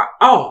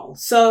all.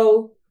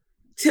 So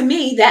to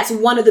me, that's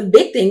one of the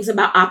big things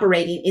about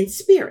operating in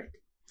spirit.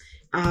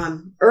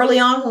 Early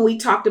on when we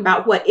talked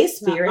about what is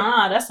spirit.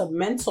 That's a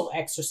mental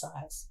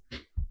exercise.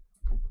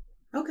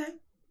 Okay.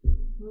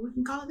 Well, we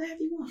can call it that if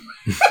you want.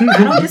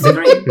 I don't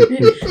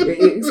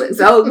disagree.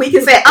 So we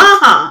can say,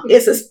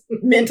 it's a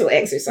mental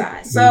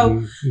exercise.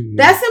 So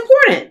that's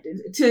important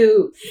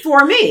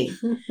for me.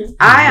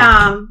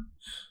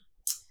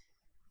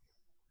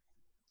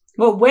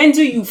 But when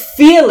do you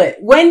feel it?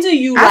 When do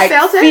you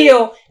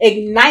feel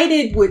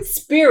ignited with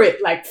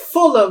spirit, like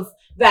full of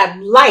that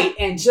light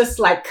and just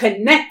like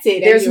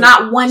connected? There's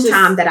not one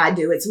time that I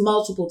do. It's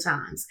multiple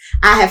times.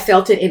 I have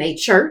felt it in a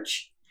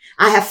church.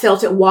 I have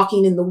felt it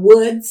walking in the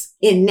woods,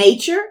 in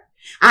nature.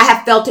 I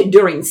have felt it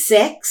during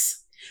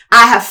sex.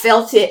 I have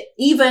felt it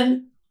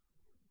even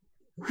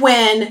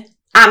when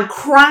I'm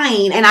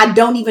crying and I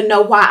don't even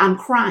know why I'm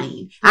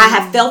crying. I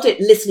have felt it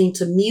listening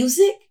to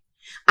music.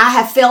 I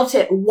have felt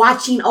it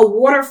watching a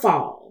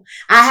waterfall.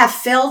 I have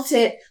felt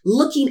it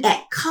looking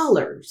at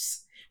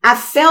colors. I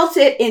felt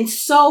it in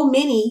so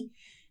many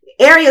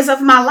areas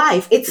of my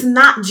life. It's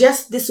not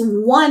just this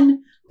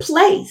one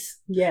place.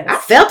 Yes. I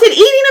felt it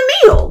eating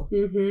a meal.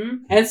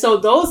 Mm-hmm. And so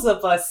those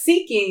of us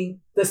seeking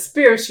the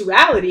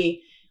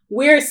spirituality,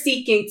 we're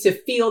seeking to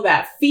feel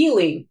that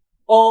feeling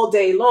all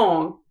day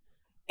long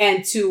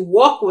and to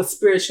walk with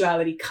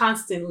spirituality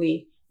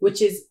constantly,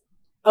 which is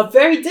a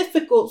very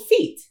difficult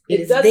feat. It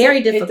is very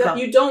difficult.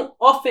 You don't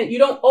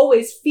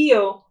always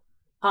feel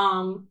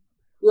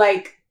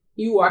like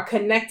you are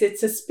connected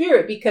to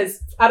spirit,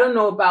 because I don't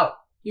know about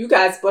you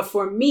guys, but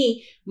for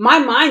me, my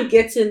mind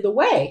gets in the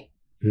way.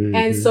 Mm-hmm.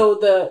 And so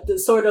the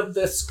sort of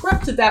the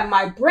script that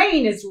my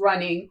brain is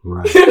running,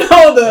 right.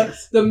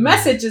 The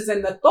messages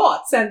and the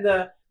thoughts and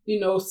the,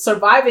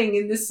 surviving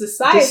in this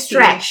society.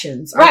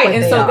 Distractions. Right.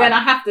 And so then I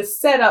have to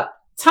set up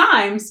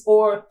times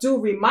or do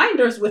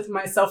reminders with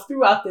myself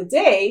throughout the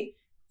day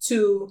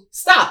to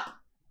stop,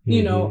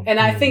 and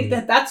I think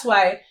that's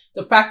why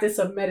the practice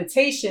of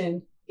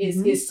meditation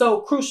is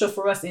so crucial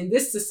for us in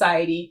this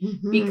society,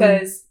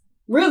 because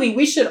really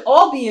we should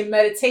all be in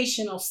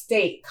meditational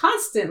state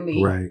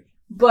constantly. Right.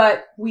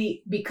 But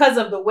because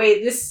of the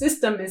way this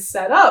system is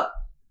set up,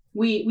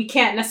 we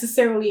can't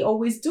necessarily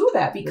always do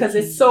that because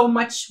it's so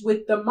much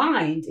with the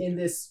mind in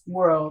this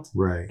world.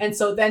 Right. And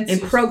so then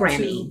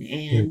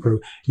programming.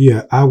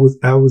 I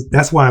was,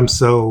 that's why I'm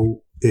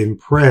so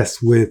impressed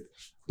with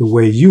the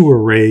way you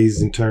were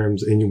raised and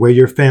the way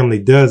your family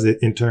does it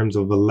in terms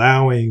of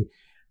allowing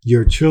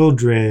your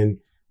children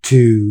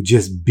to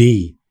just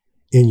be.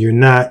 And you're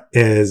not,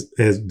 as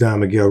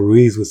Don Miguel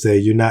Ruiz would say,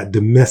 you're not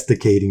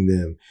domesticating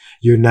them.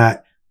 You're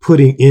not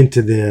putting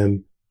into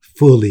them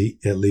fully,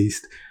 at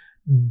least,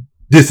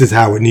 this is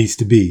how it needs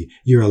to be.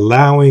 You're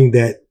allowing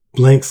that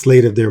blank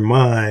slate of their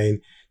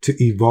mind to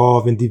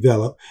evolve and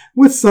develop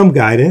with some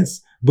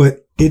guidance,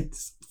 but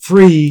it's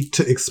free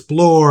to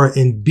explore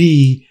and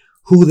be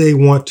who they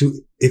want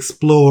to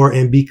explore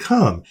and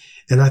become.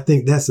 And I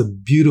think that's a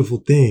beautiful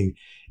thing.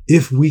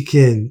 If we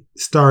can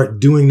start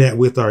doing that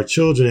with our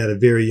children at a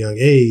very young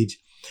age,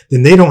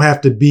 then they don't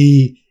have to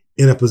be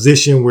in a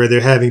position where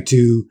they're having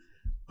to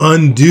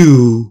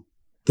undo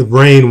the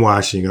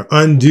brainwashing or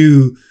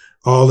undo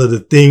all of the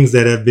things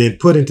that have been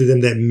put into them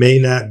that may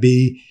not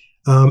be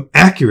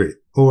accurate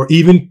or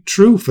even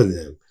true for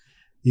them.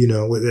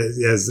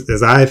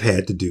 As I've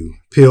had to do,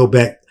 peel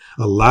back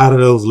a lot of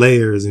those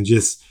layers and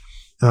just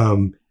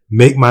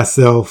make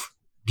myself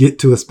get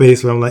to a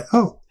space where I'm like,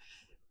 oh,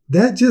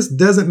 that just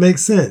doesn't make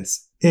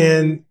sense.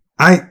 And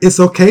it's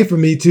okay for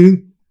me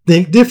to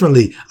think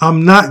differently.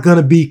 I'm not going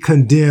to be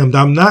condemned.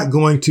 I'm not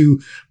going to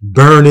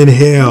burn in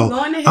hell.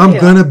 I'm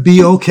going to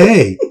be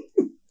okay.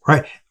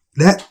 Right.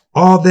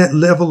 All that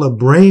level of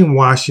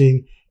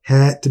brainwashing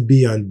had to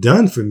be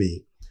undone for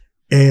me.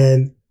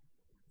 And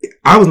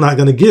I was not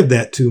going to give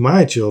that to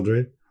my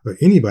children or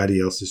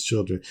anybody else's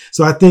children.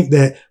 So I think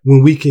that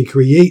when we can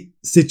create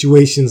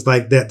situations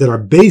like that are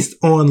based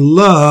on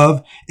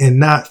love and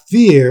not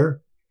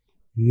fear,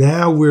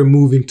 now we're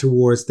moving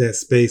towards that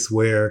space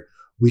where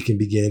we can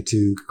begin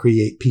to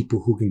create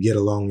people who can get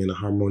along in a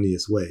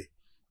harmonious way,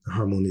 a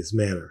harmonious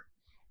manner.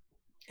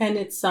 And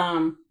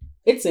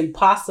it's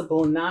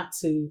impossible not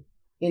to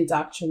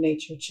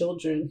indoctrinate your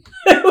children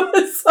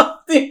with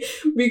something,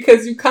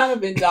 because you kind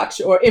of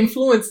indoctrinate or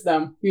influence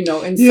them, in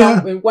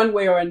one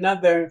way or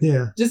another,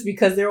 just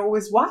because they're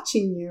always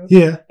watching you.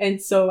 Yeah.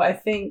 And so I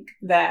think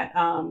that,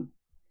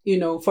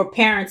 for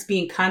parents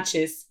being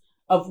conscious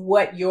of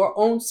what your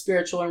own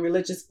spiritual and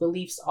religious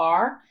beliefs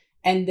are,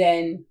 and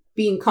then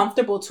being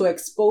comfortable to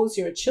expose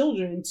your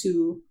children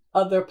to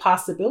other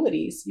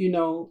possibilities,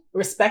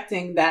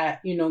 respecting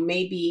that,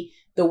 maybe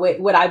the way,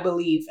 what I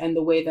believe and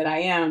the way that I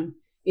am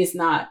is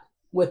not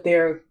what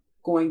they're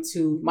going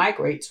to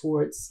migrate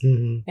towards.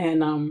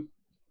 Mm-hmm.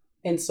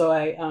 And so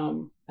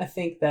I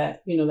think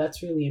that,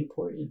 that's really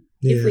important.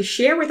 Yeah. If we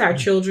share with our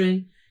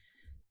children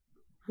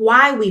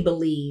why we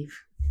believe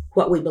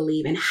what we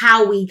believe and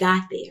how we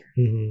got there,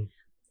 mm-hmm.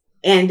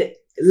 and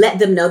let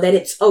them know that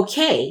it's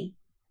okay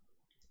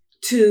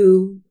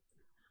to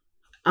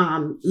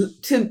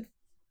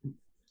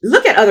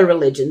look at other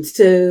religions,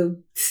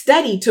 to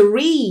study, to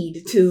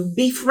read, to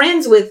be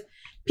friends with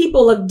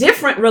people of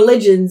different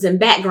religions and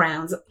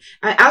backgrounds.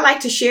 I like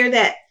to share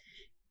that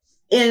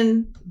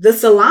in the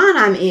salon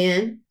I'm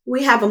in,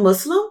 we have a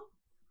Muslim,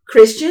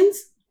 Christians,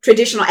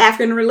 traditional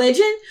African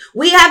religion.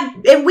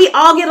 And we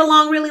all get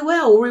along really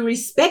well. We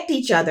respect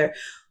each other.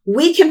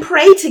 We can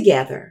pray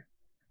together.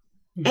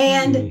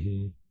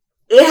 And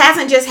it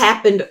hasn't just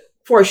happened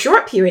for a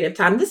short period of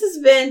time. This has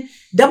been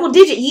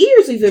double-digit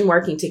years we've been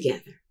working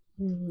together.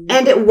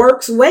 And it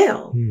works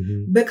well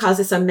because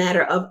it's a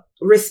matter of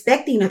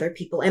respecting other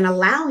people and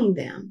allowing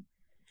them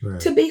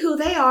to be who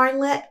they are and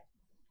let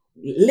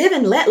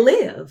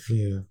live.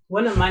 Yeah.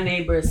 One of my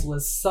neighbors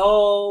was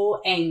so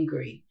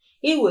angry.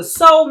 He was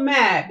so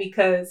mad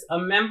because a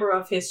member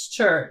of his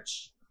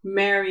church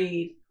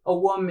married a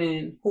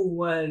woman who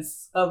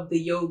was of the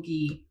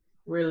yogi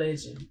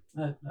religion.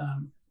 I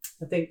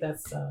think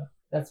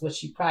that's what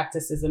she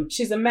practices.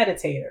 She's a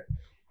meditator.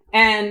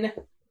 And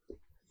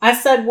I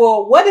said,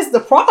 well, what is the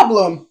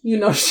problem?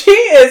 She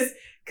is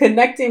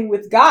connecting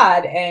with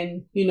God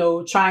and,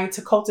 trying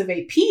to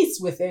cultivate peace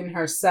within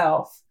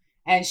herself.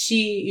 And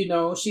she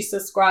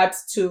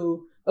subscribes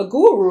to a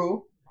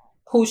guru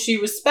who she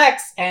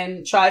respects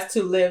and tries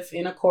to live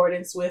in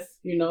accordance with,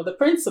 the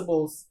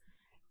principles.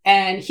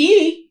 And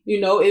he,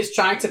 is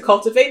trying to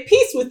cultivate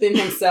peace within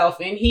himself.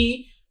 And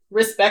he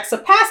respects a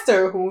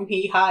pastor whom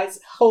he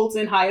holds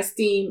in high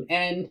esteem,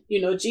 and,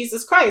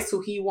 Jesus Christ,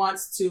 who he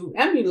wants to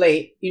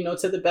emulate,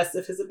 to the best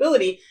of his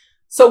ability.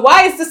 So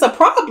why is this a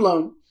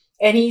problem?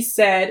 And he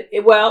said,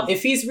 well,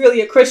 if he's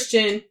really a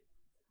Christian,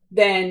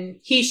 then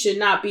he should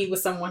not be with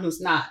someone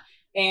who's not.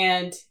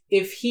 And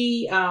if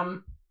he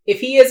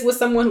is with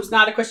someone who's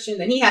not a Christian,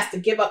 then he has to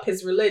give up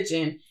his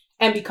religion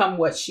and become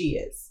what she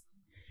is.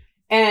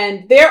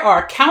 And there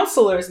are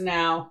counselors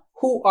now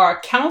who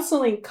are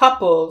counseling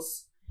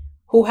couples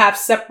who have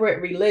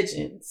separate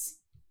religions,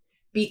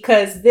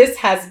 because this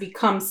has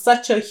become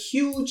such a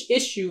huge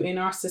issue in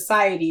our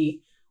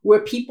society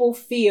where people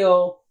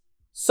feel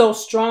so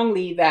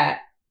strongly that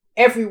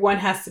everyone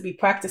has to be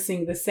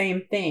practicing the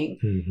same thing,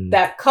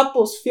 that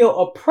couples feel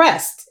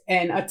oppressed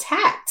and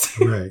attacked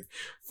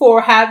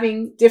for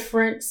having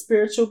different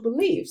spiritual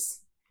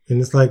beliefs. And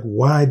it's like,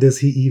 why does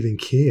he even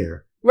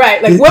care?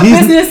 Right. Like, what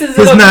business is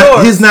it of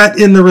yours? He's not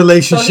in the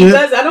relationship.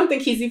 So I don't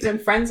think he's even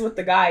friends with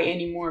the guy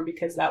anymore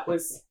because that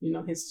was,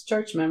 his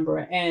church member.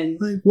 And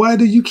like, why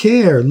do you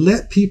care?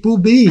 Let people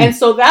be. And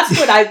so that's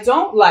what I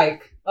don't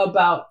like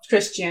about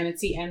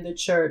Christianity and the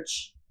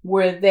church,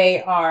 where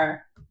they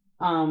are,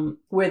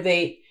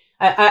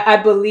 I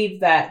believe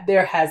that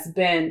it has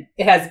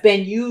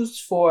been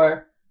used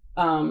for,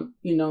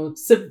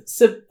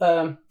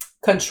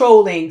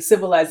 controlling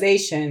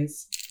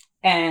civilizations.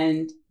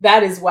 And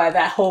that is why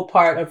that whole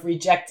part of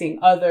rejecting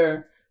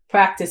other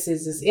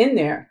practices is in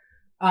there.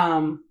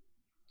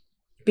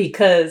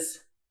 Because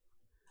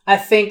I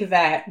think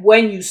that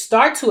when you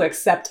start to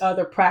accept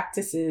other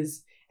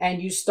practices and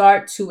you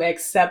start to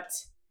accept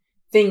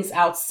things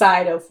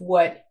outside of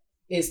what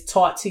is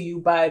taught to you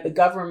by the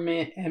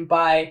government and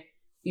by,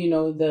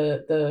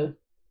 the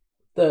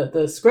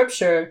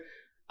scripture,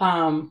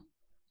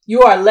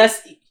 you are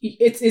less,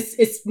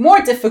 it's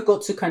more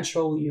difficult to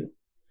control you.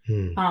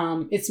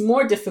 It's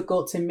more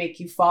difficult to make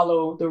you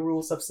follow the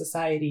rules of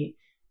society.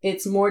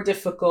 It's more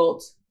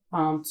difficult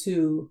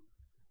to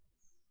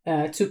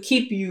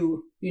keep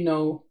you,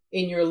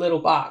 in your little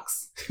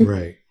box.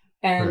 Right.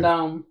 And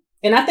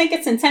I think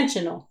it's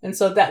intentional. And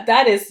so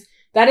that is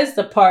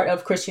the part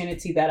of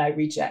Christianity that I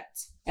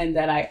reject and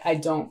that I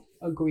don't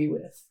agree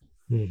with.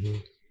 Mm-hmm.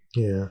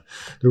 Yeah.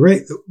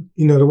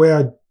 The way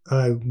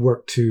I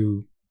worked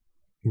to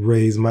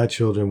raise my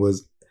children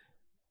was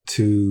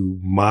to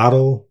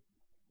model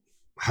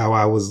how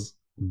I was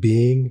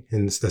being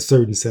and a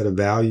certain set of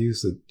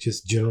values, a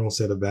just general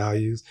set of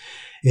values.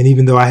 And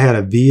even though I had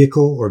a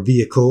vehicle or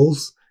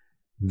vehicles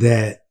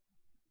that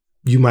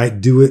you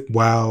might do it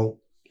while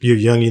you're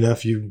young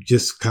enough, you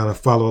just kind of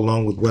follow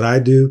along with what I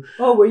do.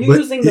 Oh, were you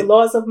using the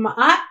laws of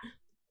Ma'at?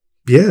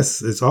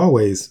 Yes, it's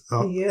always.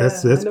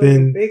 That's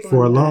been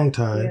for a long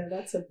time. Yeah,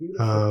 that's a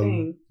beautiful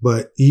thing.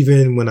 But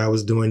even when I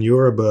was doing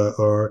Yoruba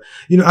or,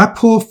 I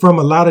pull from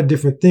a lot of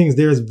different things.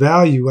 There's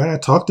value. And I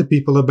talk to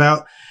people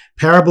about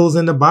parables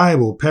in the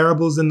Bible,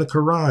 parables in the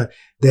Quran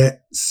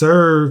that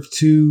serve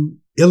to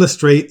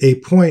illustrate a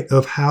point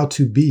of how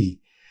to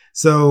be.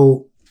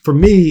 So for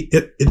me,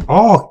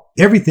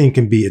 everything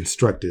can be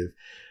instructive.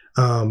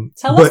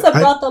 Tell us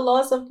about the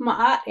laws of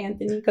Ma'at,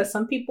 Anthony, because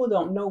some people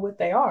don't know what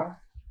they are.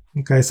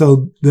 Okay,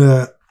 so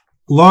the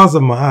laws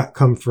of Ma'at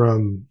come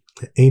from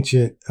the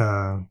ancient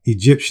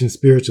Egyptian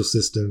spiritual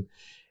system.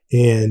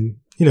 And,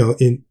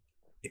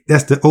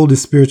 that's the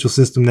oldest spiritual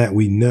system that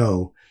we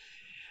know.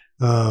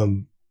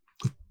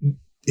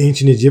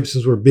 Ancient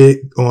Egyptians were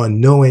big on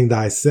knowing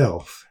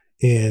thyself.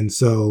 And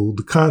so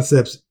the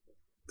concepts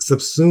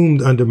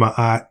subsumed under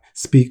Ma'at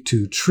speak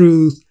to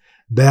truth,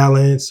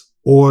 balance,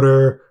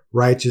 order,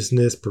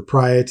 righteousness,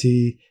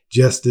 propriety,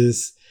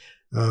 justice.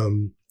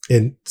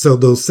 And so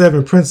those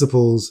 7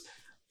 principles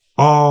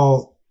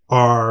all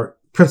are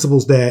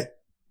principles that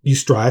you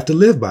strive to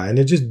live by. And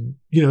they're just,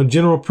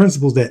 general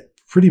principles that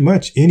pretty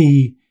much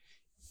any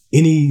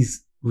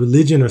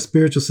religion or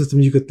spiritual system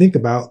you could think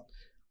about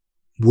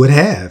would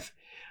have.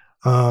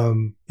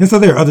 And so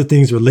there are other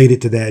things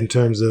related to that in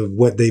terms of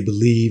what they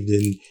believed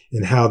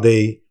and how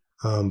they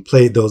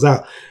played those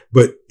out.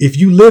 But if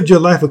you lived your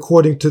life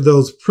according to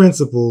those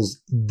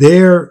principles,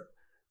 their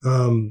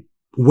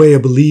way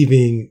of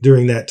believing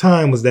during that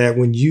time was that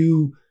when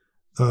you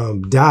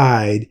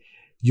died,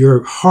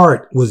 your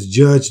heart was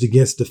judged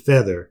against the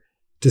feather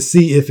to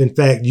see if, in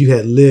fact, you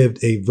had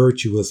lived a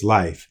virtuous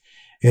life.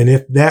 And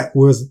if that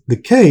was the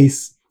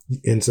case,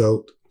 and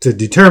so to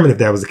determine if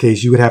that was the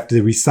case, you would have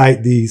to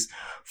recite these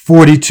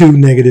 42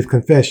 negative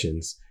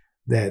confessions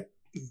that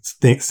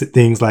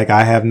things like,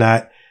 I have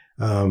not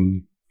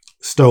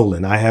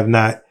stolen, I have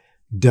not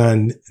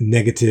done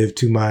negative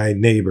to my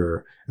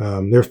neighbor.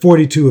 There are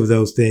 42 of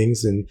those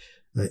things, and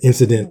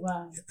incidentally,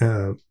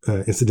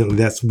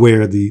 that's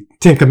where the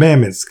 10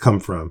 Commandments come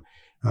from.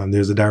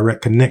 There's a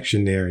direct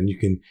connection there, and you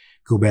can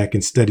go back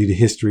and study the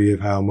history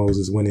of how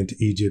Moses went into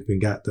Egypt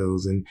and got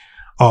those and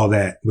all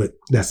that. But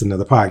that's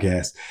another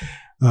podcast.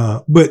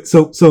 But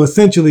so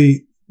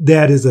essentially,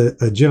 that is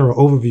a general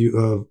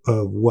overview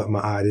of what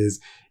Ma'at is.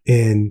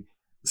 And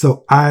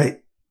so I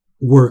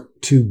work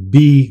to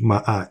be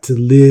Ma'at, to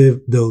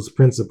live those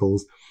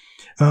principles.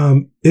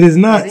 It is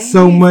not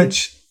so easy.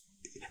 Much,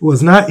 well,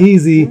 it's not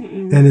easy.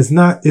 Mm-mm. And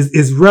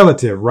it's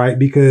relative, right?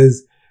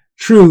 Because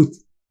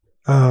truth,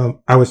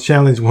 I was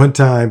challenged one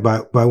time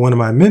by one of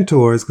my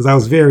mentors, because I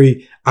was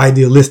very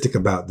idealistic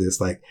about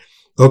this. Like,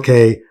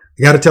 okay,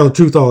 I got to tell the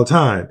truth all the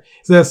time.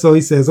 So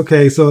he says,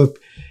 okay, so if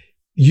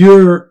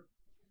you're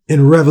in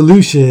a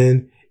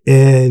revolution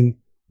and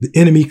the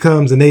enemy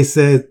comes and they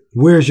said,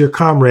 where's your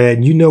comrade?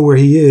 And you know where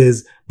he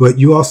is, but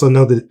you also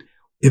know that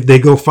if they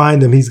go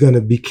find him, he's going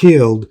to be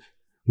killed.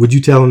 Would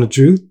you tell him the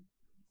truth?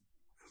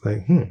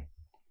 Like,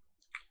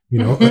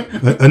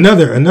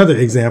 another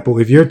example,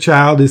 if your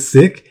child is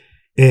sick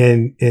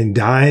and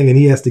dying and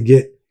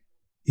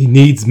he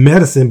needs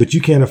medicine, but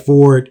you can't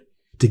afford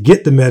to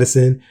get the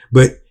medicine,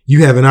 but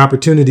you have an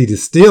opportunity to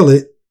steal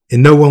it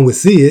and no one would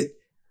see it.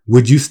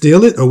 Would you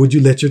steal it or would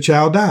you let your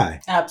child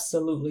die?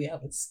 Absolutely. I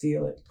would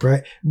steal it.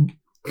 Right.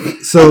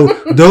 So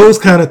those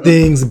kind of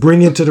things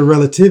bring into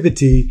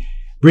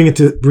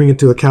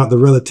account the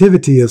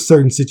relativity of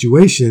certain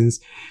situations.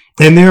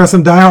 And there are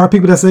some diehard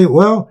people that say,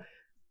 well,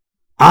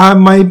 I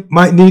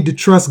might need to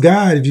trust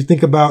God. If you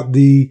think about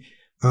the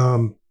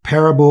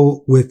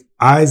parable with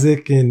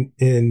Isaac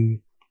and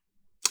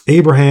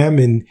Abraham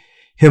and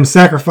him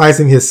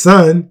sacrificing his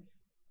son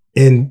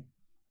and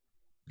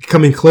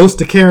coming close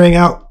to carrying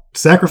out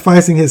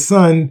sacrificing his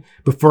son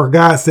before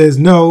God says,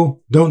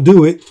 no, don't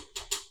do it.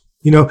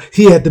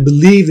 He had to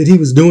believe that he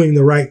was doing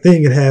the right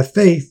thing and have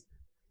faith.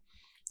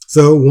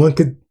 So one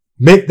could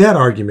make that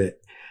argument.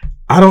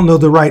 I don't know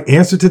the right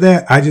answer to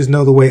that. I just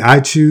know the way I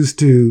choose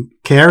to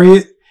carry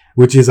it,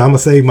 which is I'm going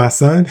to save my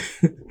son.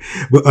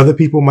 But other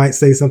people might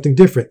say something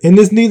different. And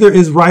this neither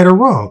is right or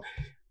wrong.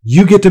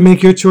 You get to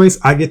make your choice.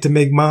 I get to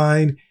make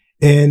mine.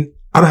 And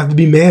I don't have to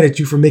be mad at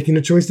you for making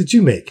the choice that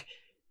you make.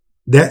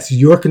 That's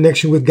your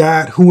connection with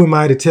God. Who am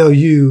I to tell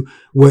you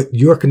what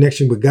your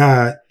connection with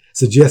God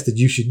suggests that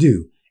you should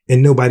do?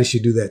 And nobody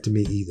should do that to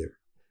me either.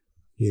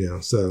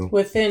 So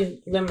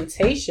within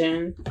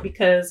limitation,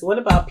 because what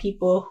about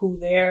people who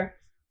their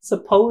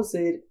supposed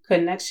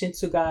connection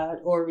to God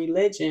or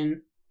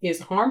religion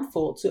is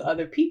harmful to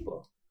other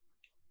people?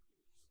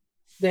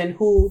 Then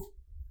who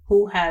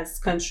has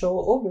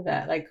control over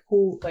that?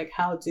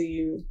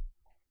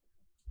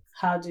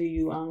 How do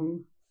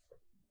you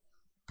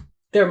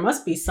there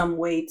must be some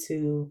way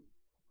to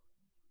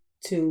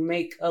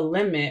make a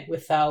limit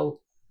without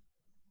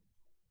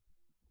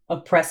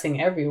oppressing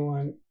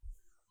everyone.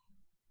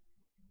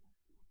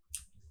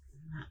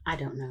 I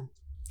don't know.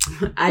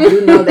 I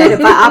do know that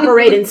if I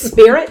operate in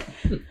spirit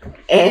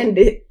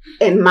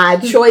and my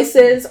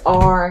choices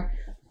are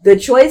the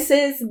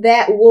choices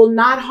that will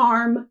not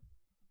harm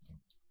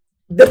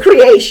the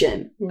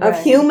creation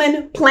of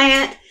human,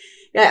 plant.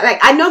 Like,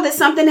 I know that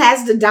something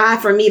has to die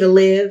for me to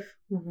live.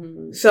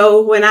 Mm-hmm.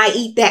 So when I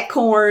eat that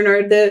corn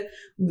or the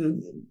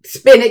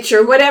spinach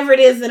or whatever it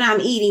is that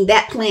I'm eating,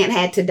 that plant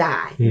had to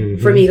die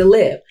for me to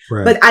live.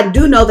 Right. But I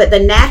do know that the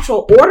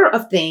natural order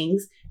of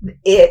things,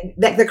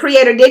 that the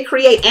Creator did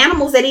create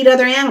animals that eat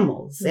other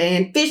animals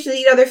and fish that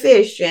eat other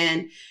fish,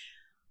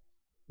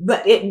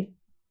 but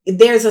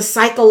there's a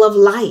cycle of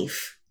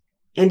life.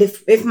 And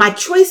if my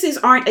choices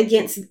aren't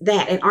against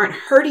that and aren't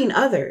hurting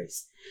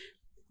others,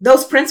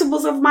 those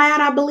principles of Ma'at,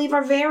 I believe,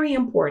 are very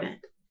important.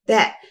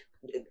 That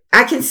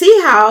I can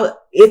see how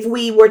if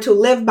we were to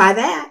live by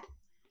that,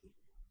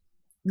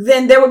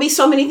 then there would be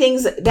so many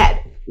things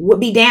that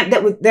would be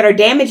that are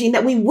damaging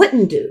that we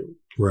wouldn't do.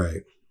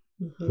 Right.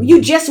 Mm-hmm.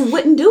 You just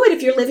wouldn't do it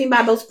if you're living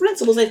by those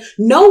principles, and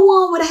no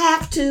one would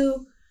have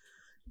to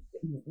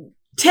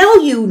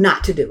tell you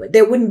not to do it.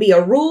 There wouldn't be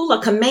a rule,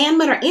 a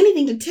commandment, or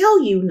anything to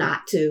tell you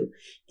not to,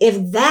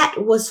 if that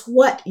was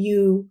what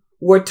you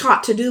were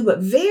taught to do. But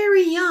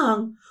very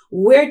young,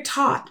 we're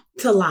taught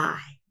to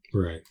lie.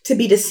 Right. To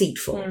be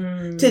deceitful,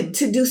 to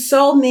do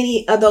so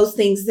many of those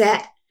things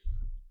that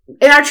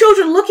And our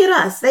children look at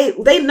us. They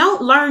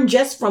don't learn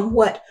just from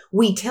what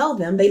we tell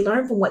them. They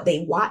learn from what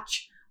they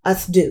watch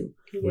us do.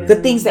 Yeah. The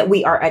things that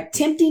we are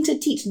attempting to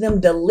teach them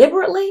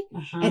deliberately,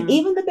 Uh-huh. and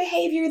even the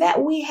behavior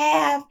that we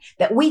have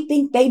that we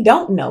think they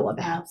don't know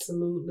about.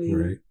 Absolutely.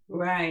 Right.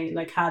 Right.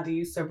 Like, how do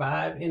you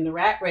survive in the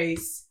rat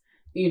race,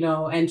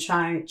 and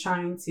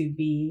trying to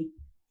be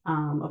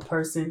a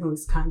person who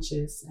is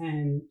conscious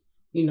and,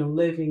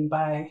 living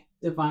by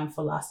divine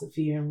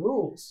philosophy and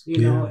rules,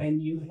 Yeah.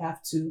 and you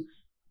have to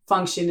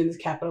function in the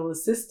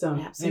capitalist system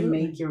Absolutely.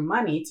 and make your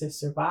money to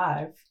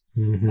survive.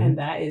 Mhm. And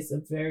that is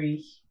a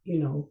very,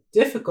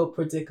 difficult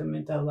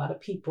predicament that a lot of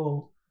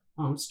people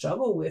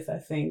struggle with, I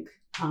think,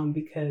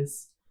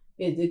 because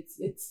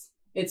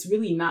it's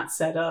really not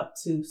set up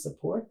to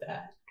support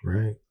that.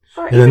 Right.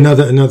 Or And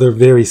even- another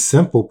very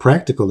simple,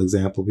 practical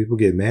example. People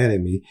get mad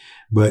at me,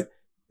 but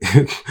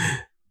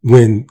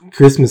when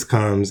Christmas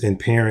comes and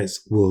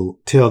parents will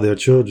tell their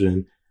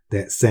children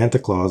that Santa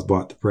Claus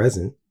bought the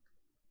present,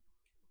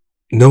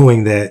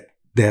 knowing that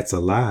that's a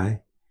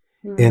lie,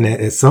 and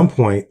at some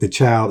point the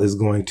child is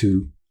going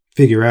to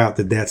figure out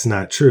that that's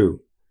not true.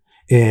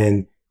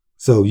 And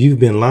so you've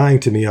been lying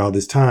to me all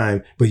this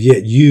time, but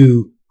yet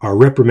you are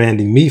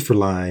reprimanding me for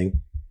lying.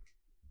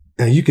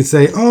 And you can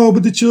say, oh,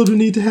 but the children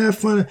need to have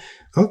fun.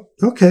 Oh,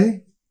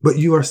 okay. But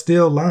you are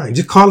still lying.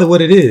 Just call it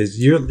what it is.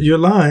 You're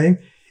lying.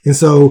 And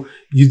so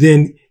you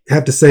then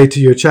have to say to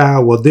your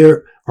child, well,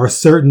 there are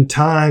certain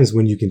times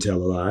when you can tell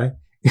a lie.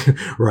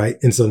 Right.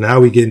 And so now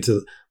we get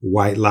into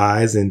white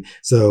lies. And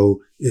so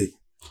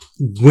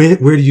where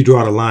do you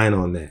draw the line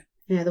on that?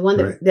 Yeah, the one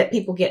Right. that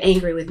people get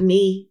angry with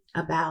me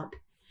about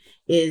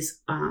is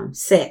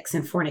sex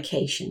and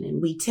fornication.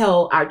 And we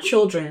tell our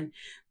children,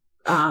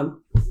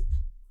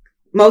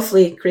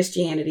 mostly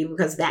Christianity,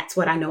 because that's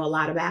what I know a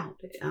lot about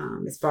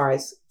as far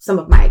as some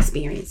of my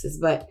experiences.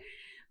 But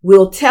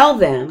we'll tell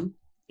them,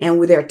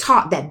 and they're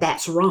taught that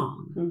that's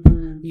wrong.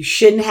 Mm-hmm. You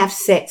shouldn't have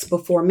sex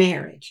before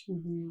marriage.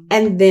 Mm-hmm.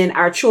 And then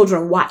our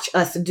children watch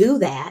us do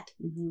that.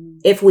 Mm-hmm.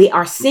 If we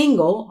are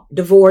single,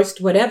 divorced,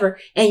 whatever,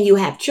 and you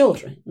have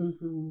children.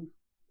 Mm-hmm.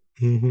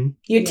 Mm-hmm.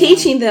 You're Yeah.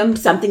 teaching them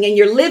something and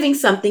you're living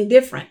something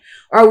different.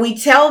 Or we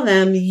tell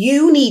them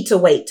you need to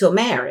wait till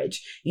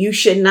marriage. You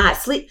should not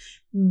sleep.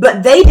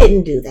 But they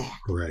didn't do that.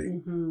 Right.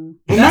 Mm-hmm.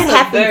 And That's that a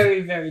happens.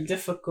 very, very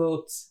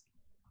difficult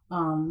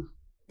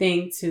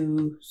thing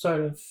to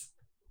sort of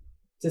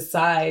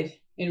decide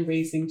in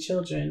raising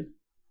children.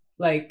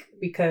 Like,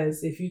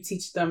 because if you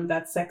teach them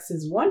that sex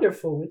is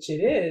wonderful, which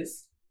it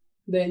is,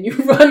 then you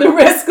run the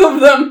risk of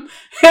them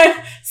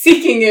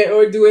seeking it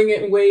or doing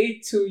it way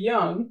too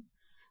young.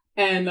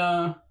 And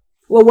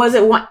Well, was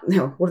it one?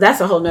 No, well, that's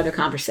a whole nother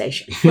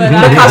conversation. but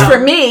Because for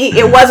me,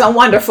 it wasn't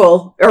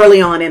wonderful early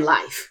on in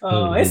life.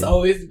 it's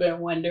always been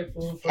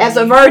wonderful. For As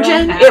me. a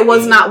virgin, So it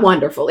was happy. not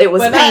wonderful. It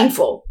was But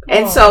painful.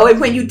 And so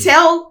when you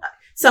tell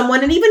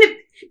someone, and even if,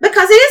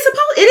 because it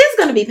is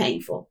going to be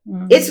painful.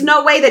 Mhm. It's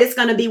no way that it's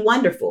going to be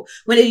wonderful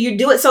when you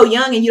do it so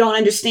young and you don't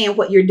understand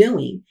what you're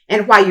doing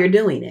and why you're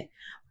doing it.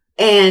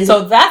 And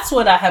So that's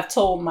what I have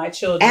told my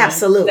children.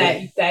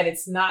 Absolutely. That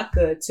it's not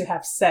good to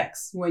have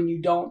sex when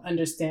you don't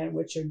understand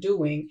what you're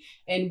doing.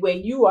 And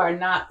when you are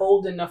not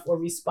old enough or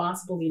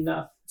responsible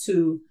enough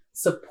to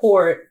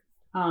support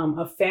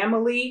a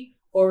family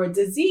or a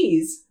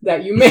disease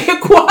that you may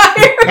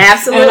acquire.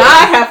 absolutely. And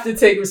I have to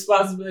take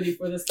responsibility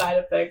for the side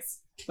effects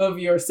of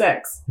your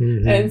sex.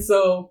 Mhm. And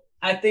so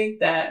I think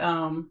that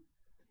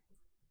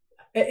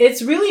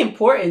it's really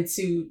important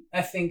to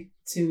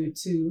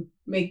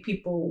make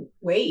people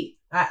wait.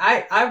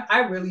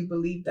 I really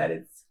believe that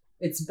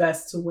it's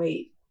best to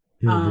wait.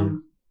 Mhm.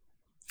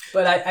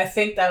 But I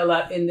think that a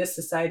lot in this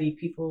society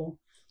people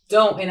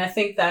don't, and I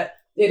think that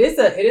it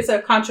is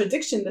a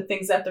contradiction, the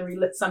things that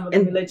some of the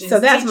And religions. so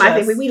that's teach my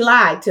us. thing. We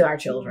lied to our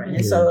children.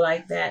 And so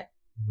like that.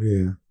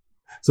 Yeah.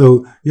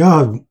 So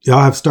y'all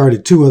have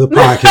started 2 other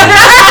podcasts.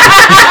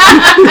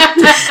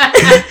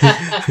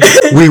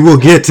 We will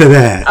get to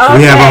that.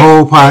 We have a Okay.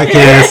 whole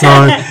podcast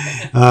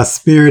on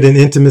spirit and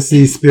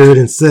intimacy, spirit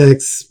and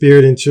sex,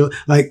 spirit and children.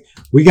 Like,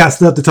 we got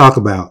stuff to talk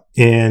about,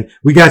 and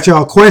we got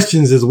y'all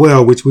questions as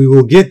well, which we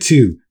will get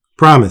to.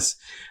 Promise.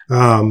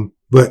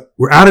 But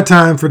we're out of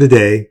time for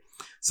today,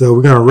 so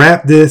we're gonna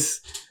wrap this.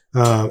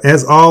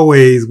 As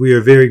always, we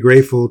are very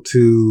grateful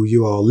to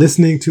you all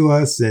listening to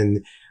us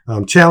and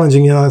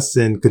challenging us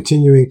and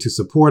continuing to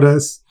support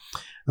us.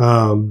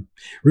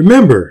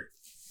 Remember,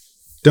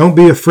 don't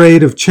be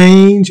afraid of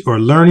change or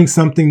learning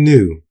something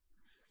new.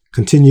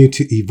 Continue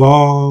to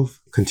evolve,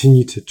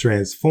 continue to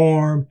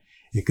transform,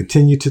 and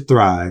continue to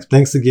thrive.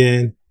 Thanks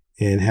again,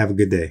 and have a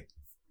good day.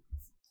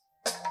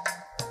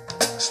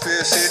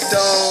 Spirit said,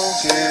 don't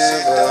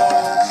give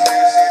up.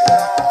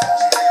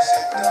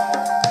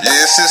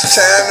 Yes, it's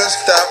time to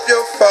stop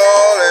your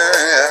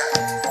falling.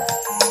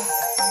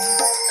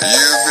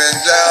 You've been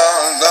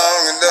down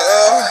long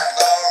enough.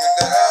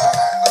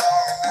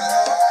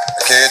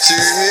 Can't you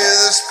hear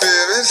the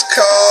spirits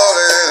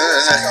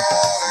calling?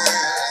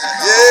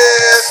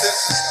 Yes,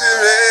 it's the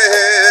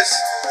spirits.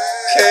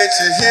 Can't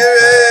you hear